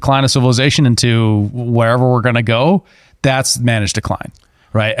manage the decline of civilization into wherever we're going to go, that's managed decline,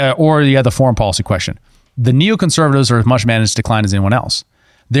 right? Or you have the foreign policy question. The neoconservatives are as much managed decline as anyone else.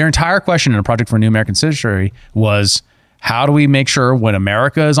 Their entire question in a Project for a New American Century was, how do we make sure when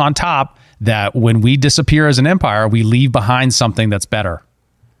America is on top that when we disappear as an empire, we leave behind something that's better?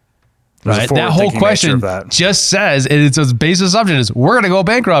 Right. That whole question just says, it's a basic assumption is we're going to go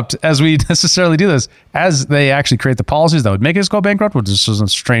bankrupt as we necessarily do this, as they actually create the policies that would make us go bankrupt, which is a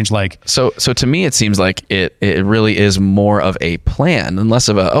strange, like. So to me, it seems like it really is more of a plan and less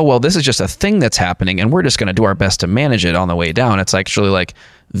of a, oh, well, this is just a thing that's happening and we're just going to do our best to manage it on the way down. It's actually like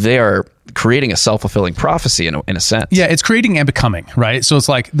they are creating a self-fulfilling prophecy in a sense. Yeah, it's creating and becoming, right? So it's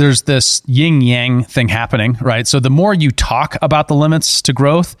like there's this yin-yang thing happening, right? So the more you talk about the limits to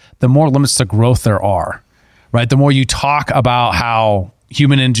growth, the more limits to growth there are, right? The more you talk about how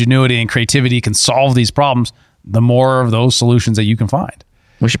human ingenuity and creativity can solve these problems, the more of those solutions that you can find.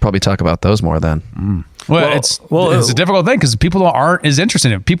 We should probably talk about those more then. Well, it's a difficult thing because people aren't as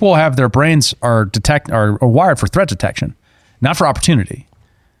interested in it. People have their brains are wired for threat detection, not for opportunity.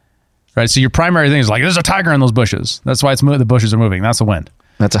 Right, so your primary thing is like, there's a tiger in those bushes. That's why the bushes are moving. That's the wind.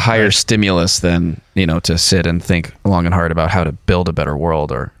 That's a higher stimulus than, to sit and think long and hard about how to build a better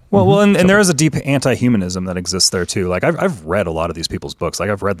world. Or and there is a deep anti-humanism that exists there too. Like I've read a lot of these people's books. Like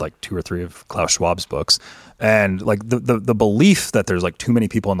I've read like 2 or 3 of Klaus Schwab's books, and like the belief that there's like too many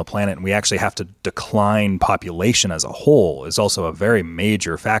people on the planet and we actually have to decline population as a whole is also a very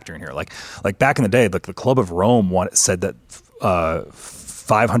major factor in here. Like back in the day, like the Club of Rome said that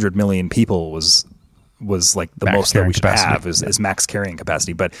 500 million people was like the max most that we should have is max carrying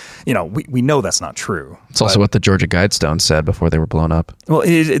capacity. But, we know that's not true. It's also what the Georgia Guidestones said before they were blown up. Well,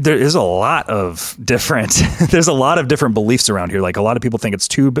 there is a lot of different, there's a lot of different beliefs around here. Like a lot of people think it's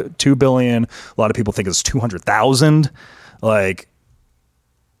 2 billion. A lot of people think it's 200,000. Like,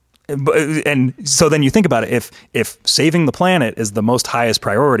 and so then you think about it, if saving the planet is the most highest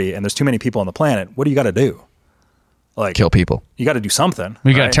priority and there's too many people on the planet, what do you got to do? Like, kill people. You got to do something.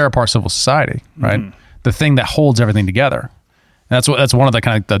 We got to tear apart civil society, right? Mm-hmm. The thing that holds everything together. And that's one of the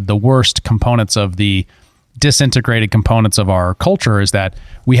kind of the worst components of the disintegrated components of our culture is that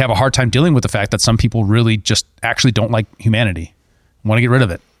we have a hard time dealing with the fact that some people really just actually don't like humanity, want to get rid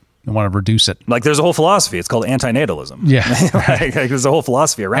of it. They want to reduce it. Like there's a whole philosophy. It's called antinatalism. Yeah. Like there's a whole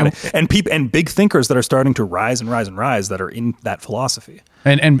philosophy around it. And big thinkers that are starting to rise that are in that philosophy.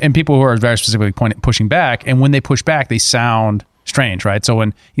 And people who are very specifically pushing back. And when they push back, they sound strange, right? So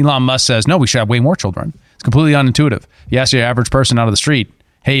when Elon Musk says, no, we should have way more children, it's completely unintuitive. You ask your average person out of the street,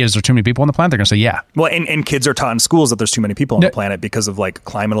 hey, is there too many people on the planet? They're going to say, yeah. Well, and kids are taught in schools that there's too many people on the planet because of like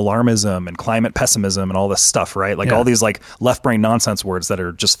climate alarmism and climate pessimism and all this stuff, right? Like all these like left brain nonsense words that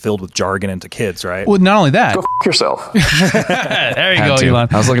are just filled with jargon into kids, right? Well, not only that. Go f*** yourself. There you go, Elon.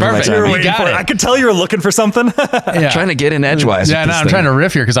 I was looking for my time. You got it. I could tell you were looking for something. Trying to get in edgewise. Yeah, no, I'm trying to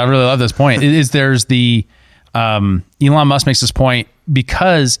riff here because I really love this point. There's the Elon Musk makes this point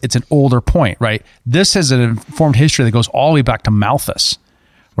because it's an older point, right? This has an informed history that goes all the way back to Malthus.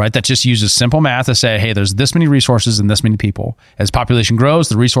 Right, that just uses simple math to say, hey, there's this many resources and this many people. As population grows,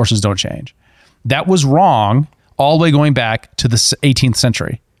 the resources don't change. That was wrong all the way going back to the 18th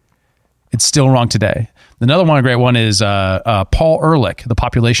century. It's still wrong today. Another one, a great one, is Paul Ehrlich, the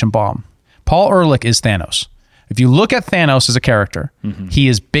population bomb. Paul Ehrlich is Thanos. If you look at Thanos as a character, he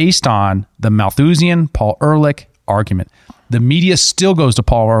is based on the Malthusian Paul Ehrlich argument. The media still goes to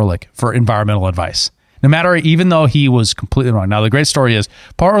Paul Ehrlich for environmental advice. No matter, even though he was completely wrong. Now, the great story is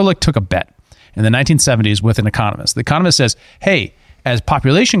Paul Ehrlich took a bet in the 1970s with an economist. The economist says, hey, as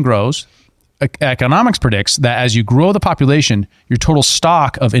population grows, economics predicts that as you grow the population, your total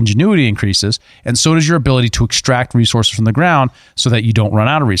stock of ingenuity increases, and so does your ability to extract resources from the ground so that you don't run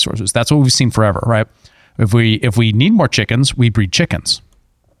out of resources. That's what we've seen forever, right? If we need more chickens, we breed chickens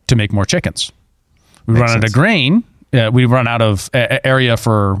to make more chickens. We run out of grain. We run out of area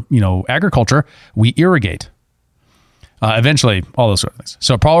for agriculture. We irrigate. Eventually, all those sort of things.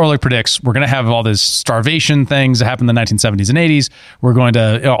 So Paul Ehrlich predicts we're going to have all these starvation things that happened in the 1970s and 80s. We're going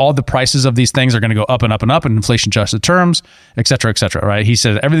to all the prices of these things are going to go up and up and up in inflation-adjusted terms, et cetera, right? He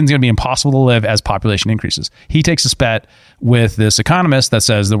says everything's going to be impossible to live as population increases. He takes this bet with this economist that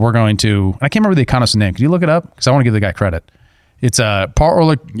says that we're going to. I can't remember the economist's name. Could you look it up? Because I want to give the guy credit. It's Paul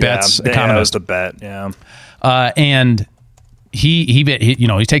Ehrlich bets economist. Yeah, it was the bet. Yeah. And he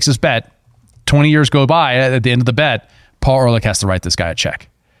takes this bet. 20 years go by at the end of the bet. Paul Ehrlich has to write this guy a check,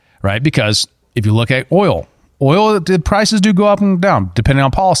 right? Because if you look at oil, the prices do go up and down depending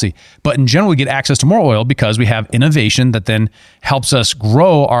on policy. But in general, we get access to more oil because we have innovation that then helps us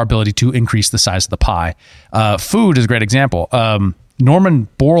grow our ability to increase the size of the pie. Food is a great example. Norman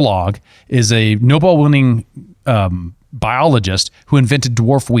Borlaug is a Nobel-winning biologist who invented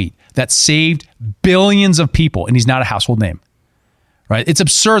dwarf wheat that saved billions of people, and he's not a household name, right? It's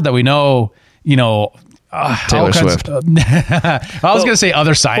absurd that we know, Taylor Swift. I was going to say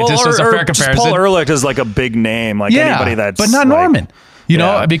other scientists as a fair comparison. Paul Ehrlich is like a big name, anybody that's but not Norman.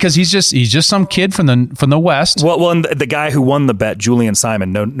 Because he's just some kid from the West. Well, and the guy who won the bet, Julian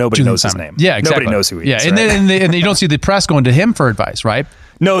Simon. Nobody knows his name. Yeah, exactly. Nobody knows who he is. Yeah, and you don't see the press going to him for advice, right?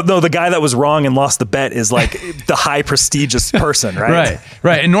 No, the guy that was wrong and lost the bet is like the high prestigious person, right?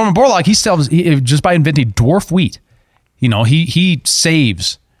 Right. And Norman Borlaug, he just by inventing dwarf wheat, he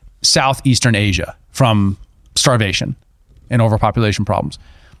saves Southeastern Asia from starvation and overpopulation problems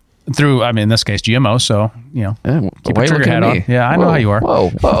through, in this case, GMO. So, keep your trigger hat on. Yeah, I know how you are.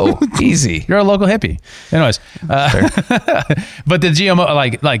 Whoa, easy. You're a local hippie. Anyways, but the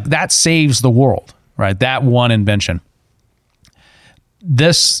GMO, like that saves the world, right? That one invention.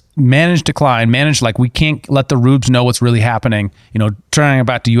 This managed decline, we can't let the rubes know what's really happening. Turning it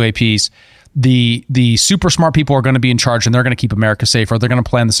back to UAPs, the super smart people are going to be in charge, and they're going to keep America safer. They're going to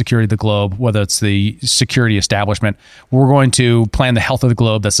plan the security of the globe, whether it's the security establishment. We're going to plan the health of the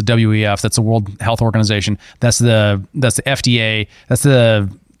globe. That's the WEF. That's the World Health Organization. That's the FDA. That's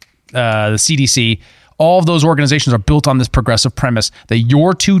the CDC. All of those organizations are built on this progressive premise that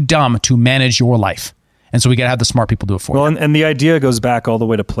you're too dumb to manage your life. And so we got to have the smart people do it for you. Well, and the idea goes back all the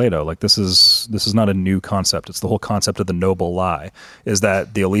way to Plato. Like this is not a new concept. It's the whole concept of the noble lie, is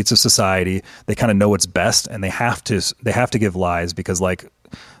that the elites of society, they kind of know what's best, and they have to give lies because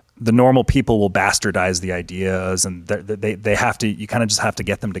the normal people will bastardize the ideas, and they have to. You kind of just have to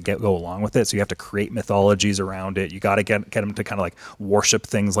get them to go along with it. So you have to create mythologies around it. You got to get them to kind of worship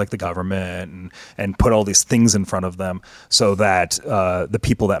things like the government and put all these things in front of them, so that the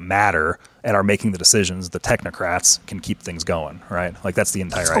people that matter and are making the decisions, the technocrats, can keep things going. Right? That's the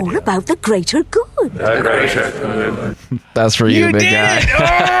entire idea. It's all about the greater good. The greater good. That's for you, big guy.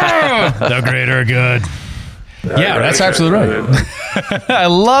 Oh! The greater good. Yeah, that's absolutely right. I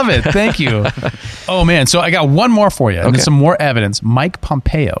love it. Thank you. Oh, man. So I got one more for you. And some more evidence. Mike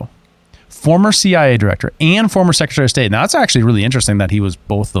Pompeo, former CIA director and former Secretary of State. Now, it's actually really interesting that he was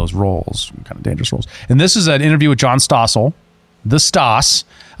both those roles, kind of dangerous roles. And this is an interview with John Stossel, the Stoss,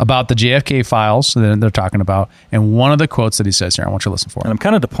 about the JFK files that they're talking about. And one of the quotes that he says here, I want you to listen for. And I'm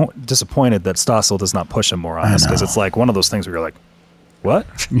kind of disappointed that Stossel does not push him more on this, because it's like one of those things where you're like, what?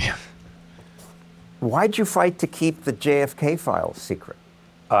 Yeah. Why'd you fight to keep the JFK files secret?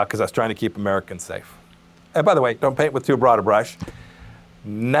 Because I was trying to keep Americans safe. And by the way, don't paint with too broad a brush.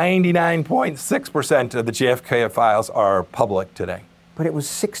 99.6% of the JFK files are public today. But it was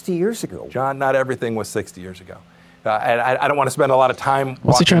 60 years ago. John, not everything was 60 years ago. And I don't want to spend a lot of time What's he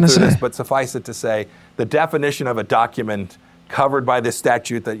walking trying to through say? this, but suffice it to say, the definition of a document covered by this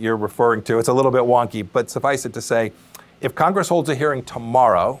statute that you're referring to, it's a little bit wonky, but suffice it to say, if Congress holds a hearing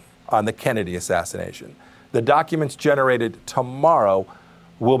tomorrow on the Kennedy assassination, the documents generated tomorrow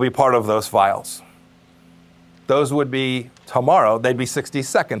will be part of those files. Those would be tomorrow, they'd be 60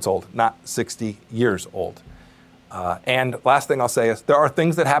 seconds old, not 60 years old. And last thing I'll say is there are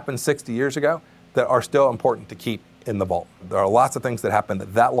things that happened 60 years ago that are still important to keep in the vault. There are lots of things that happened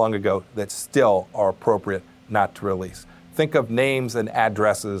that long ago that still are appropriate not to release. Think of names and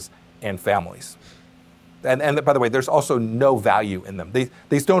addresses and families. And by the way, there's also no value in them.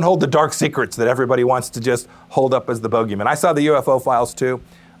 These don't hold the dark secrets that everybody wants to just hold up as the bogeyman. I saw the UFO files too.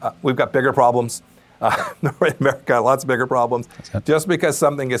 We've got bigger problems. America, lots of bigger problems. Just because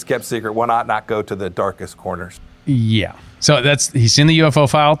something is kept secret, why not go to the darkest corners? Yeah. So he's seen the UFO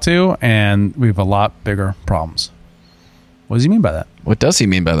file too, and we have a lot bigger problems. What does he mean by that? What does he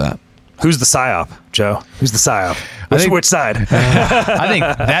mean by that? Who's the PSYOP, Joe? Who's the PSYOP? Which side? I think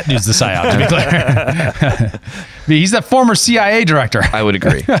that dude's the PSYOP, to be clear. He's the former CIA director. I would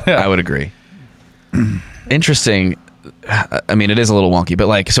agree. Interesting. I mean, it is a little wonky,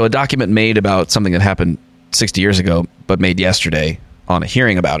 but so a document made about something that happened 60 years ago, but made yesterday on a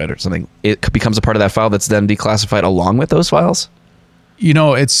hearing about it or something, it becomes a part of that file that's then declassified along with those files?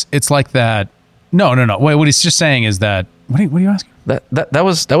 It's like that. No. Wait, what he's just saying is that, what are you asking? That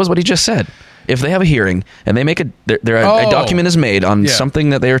was what he just said. If they have a hearing and they make a document is made on something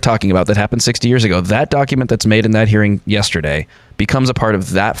that they are talking about that happened 60 years ago, that document that's made in that hearing yesterday becomes a part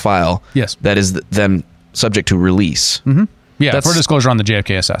of that file. Yes. That is then subject to release. Mm-hmm. Yeah, for disclosure on the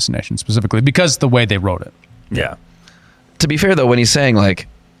JFK assassination specifically, because the way they wrote it. Yeah. to be fair though, when he's saying like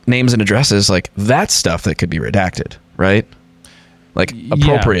names and addresses, like that's stuff that could be redacted, right? Like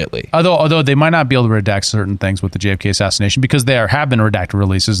appropriately. Yeah. Although they might not be able to redact certain things with the JFK assassination because there have been redacted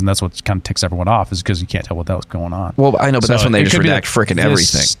releases, and that's what kind of ticks everyone off is because you can't tell what that was going on. Well, I know, but that's when they just redact frickin' everything.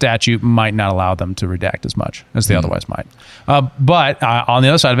 This statute might not allow them to redact as much as they otherwise might. But on the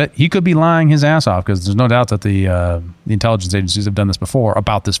other side of it, he could be lying his ass off because there's no doubt that the intelligence agencies have done this before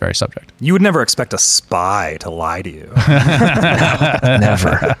about this very subject. You would never expect a spy to lie to you.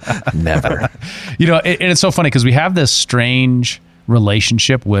 Never. You know, and it's so funny because we have this strange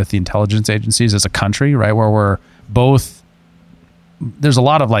relationship with the intelligence agencies as a country, right? Where we're both, there's a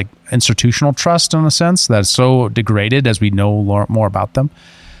lot of like institutional trust in a sense that's so degraded as we know more about them.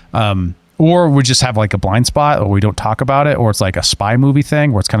 Or we just have like a blind spot or we don't talk about it, or it's like a spy movie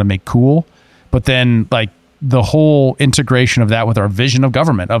thing where it's kind of made cool. But then like the whole integration of that with our vision of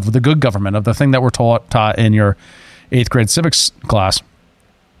government, of the good government, of the thing that we're taught in your 8th grade civics class,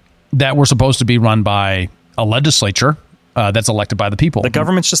 that we're supposed to be run by a legislature that's elected by the people. The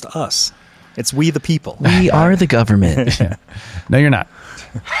government's just us. It's we the people. We are the government. Yeah. No, you're not.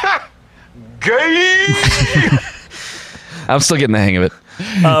 Gay! I'm still getting the hang of it.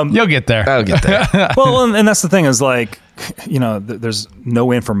 You'll get there. I'll get there. Well, and that's the thing is like, you know, there's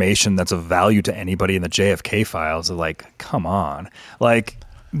no information that's of value to anybody in the JFK files. Like, come on. Like,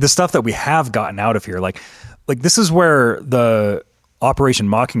 the stuff that we have gotten out of here, like this is where the Operation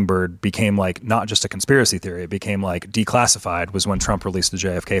Mockingbird became like not just a conspiracy theory. It became like declassified was when Trump released the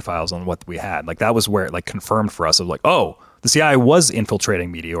JFK files on what we had. Like that was where it like confirmed for us of like, oh, the CIA was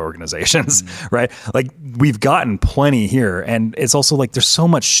infiltrating media organizations, right? Like we've gotten plenty here. And it's also like there's so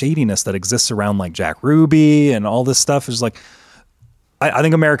much shadiness that exists around like Jack Ruby and all this stuff is like, I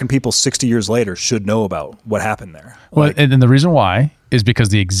think American people 60 years later should know about what happened there. Well, and the reason why is because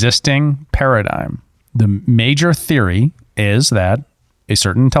the existing paradigm, the major theory is that a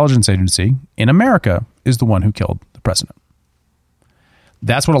certain intelligence agency in America is the one who killed the president.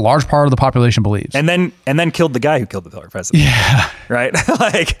 That's what a large part of the population believes. And then killed the guy who killed the president. Yeah. Right?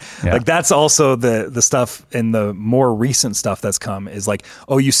 Like that's also the stuff in the more recent stuff that's come is like,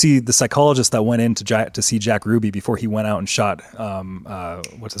 oh, you see the psychologist that went in to see Jack Ruby before he went out and shot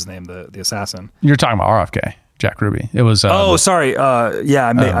what's his name, the assassin. You're talking about RFK, Jack Ruby. It was sorry.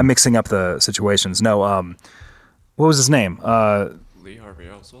 I'm mixing up the situations. No, what was his name? Lee Harvey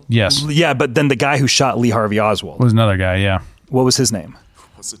Oswald? Yes. Yeah, but then the guy who shot Lee Harvey Oswald was another guy, yeah. What was his name?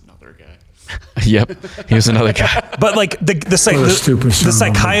 Was another guy. Yep, he was another guy. But like the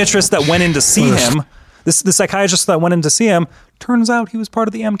psychiatrist that went in to see him, the psychiatrist that went in to see him, turns out he was part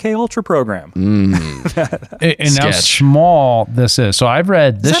of the MK Ultra program. And how small this is. So I've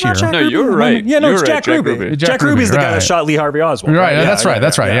read this year. No, you were right. Yeah, no, you it's were Jack Ruby. Jack Ruby's the guy that shot Lee Harvey Oswald. Right, Yeah,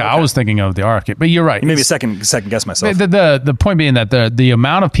 that's right. Yeah, I was thinking of the RFK, but you're right. You maybe second guess myself. The point being that the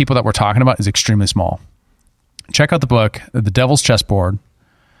amount of people that we're talking about is extremely small. Check out the book, The Devil's Chessboard,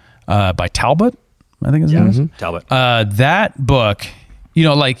 by Talbot, I think his name is. Talbot. That book, you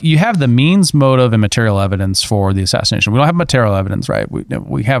know, like you have the means, motive, and material evidence for the assassination. We don't have material evidence, right?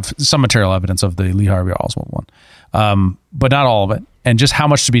 We have some material evidence of the Lee Harvey Oswald one, but not all of it. And just how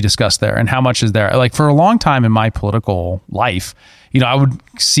much to be discussed there and how much is there. Like for a long time in my political life, you know, I would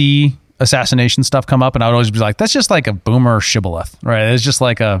see assassination stuff come up and I would always be like, that's just like a boomer shibboleth, right? It's just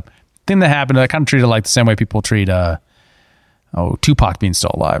like a thing that happened. I kind of treat it like the same way people treat, Tupac being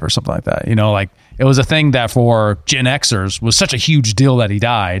still alive or something like that. You know, like it was a thing that for Gen Xers was such a huge deal that he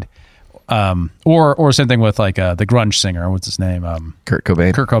died. Or same thing with like the grunge singer. What's his name? Kurt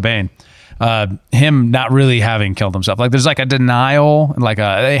Cobain. Him not really having killed himself. Like there's like a denial and like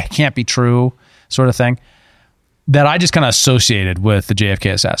it can't be true sort of thing that I just kind of associated with the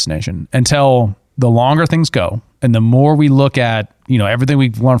JFK assassination until the longer things go and the more we look at, you know, everything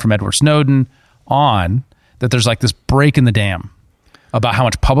we've learned from Edward Snowden on, that there's like this break in the dam about how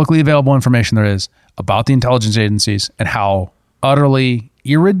much publicly available information there is about the intelligence agencies and how utterly,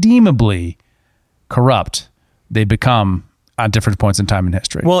 irredeemably corrupt they become at different points in time in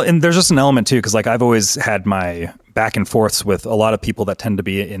history. Well, and there's just an element too, because like I've always had my back and forths with a lot of people that tend to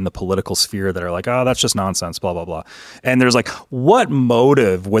be in the political sphere that are like, oh, that's just nonsense, blah, blah, blah. And there's like, what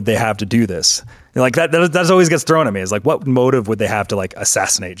motive would they have to do this? Like that always gets thrown at me is like, what motive would they have to like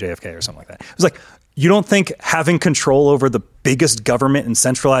assassinate JFK or something like that? It's like, you don't think having control over the biggest government and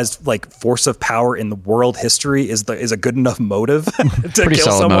centralized like force of power in the world history is a good enough motive to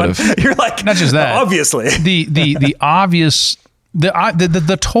kill someone? Motive. You're like, not just that. Obviously, the obvious,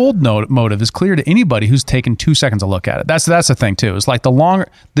 the told motive is clear to anybody who's taken 2 seconds to look at it. That's the thing too. It's like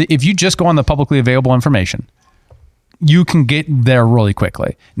if you just go on the publicly available information, you can get there really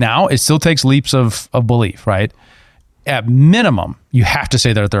quickly. Now it still takes leaps of belief, right? at minimum, you have to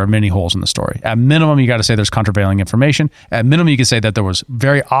say that there are many holes in the story. At minimum, you got to say there's countervailing information. At minimum, you can say that there was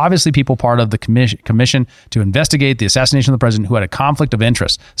very obviously people part of the commission to investigate the assassination of the president who had a conflict of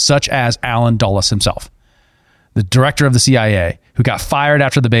interest, such as Alan Dulles himself, the director of the CIA, who got fired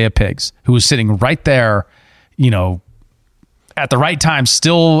after the Bay of Pigs, who was sitting right there, at the right time,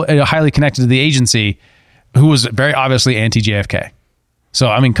 still highly connected to the agency, who was very obviously anti-JFK. So,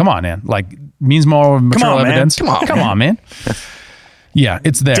 I mean, come on, man. Like, means more material evidence. Come on, man. Yeah,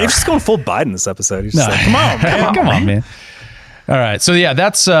 it's there. Dave's just going full Biden this episode. He's just like, come on, man. Come on, man. All right. So, yeah,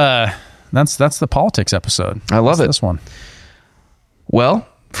 that's the politics episode. I love it. This one. Well,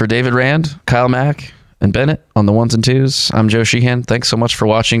 for David Rand, Kyle Mack, and Bennett on the ones and twos, I'm Joe Sheehan. Thanks so much for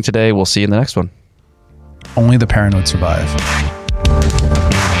watching today. We'll see you in the next one. Only the paranoid survive.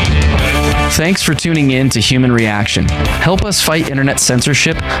 Thanks for tuning in to Human Reaction. Help us fight internet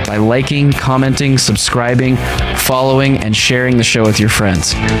censorship by liking, commenting, subscribing, following, and sharing the show with your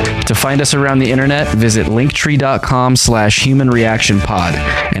friends. To find us around the internet, visit linktree.com/humanreactionpod.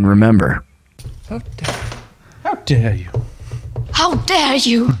 And remember, How dare you? How dare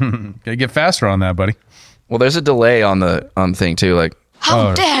you? Gotta get faster on that, buddy. well, there's a delay on the thing too. Like,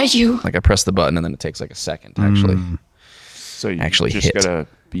 How dare you? like I press the button and then it takes like a second to actually. So you actually just hit. gotta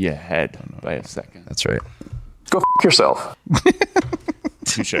be ahead by a second. That's right. Go f yourself.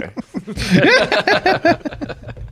 Touche.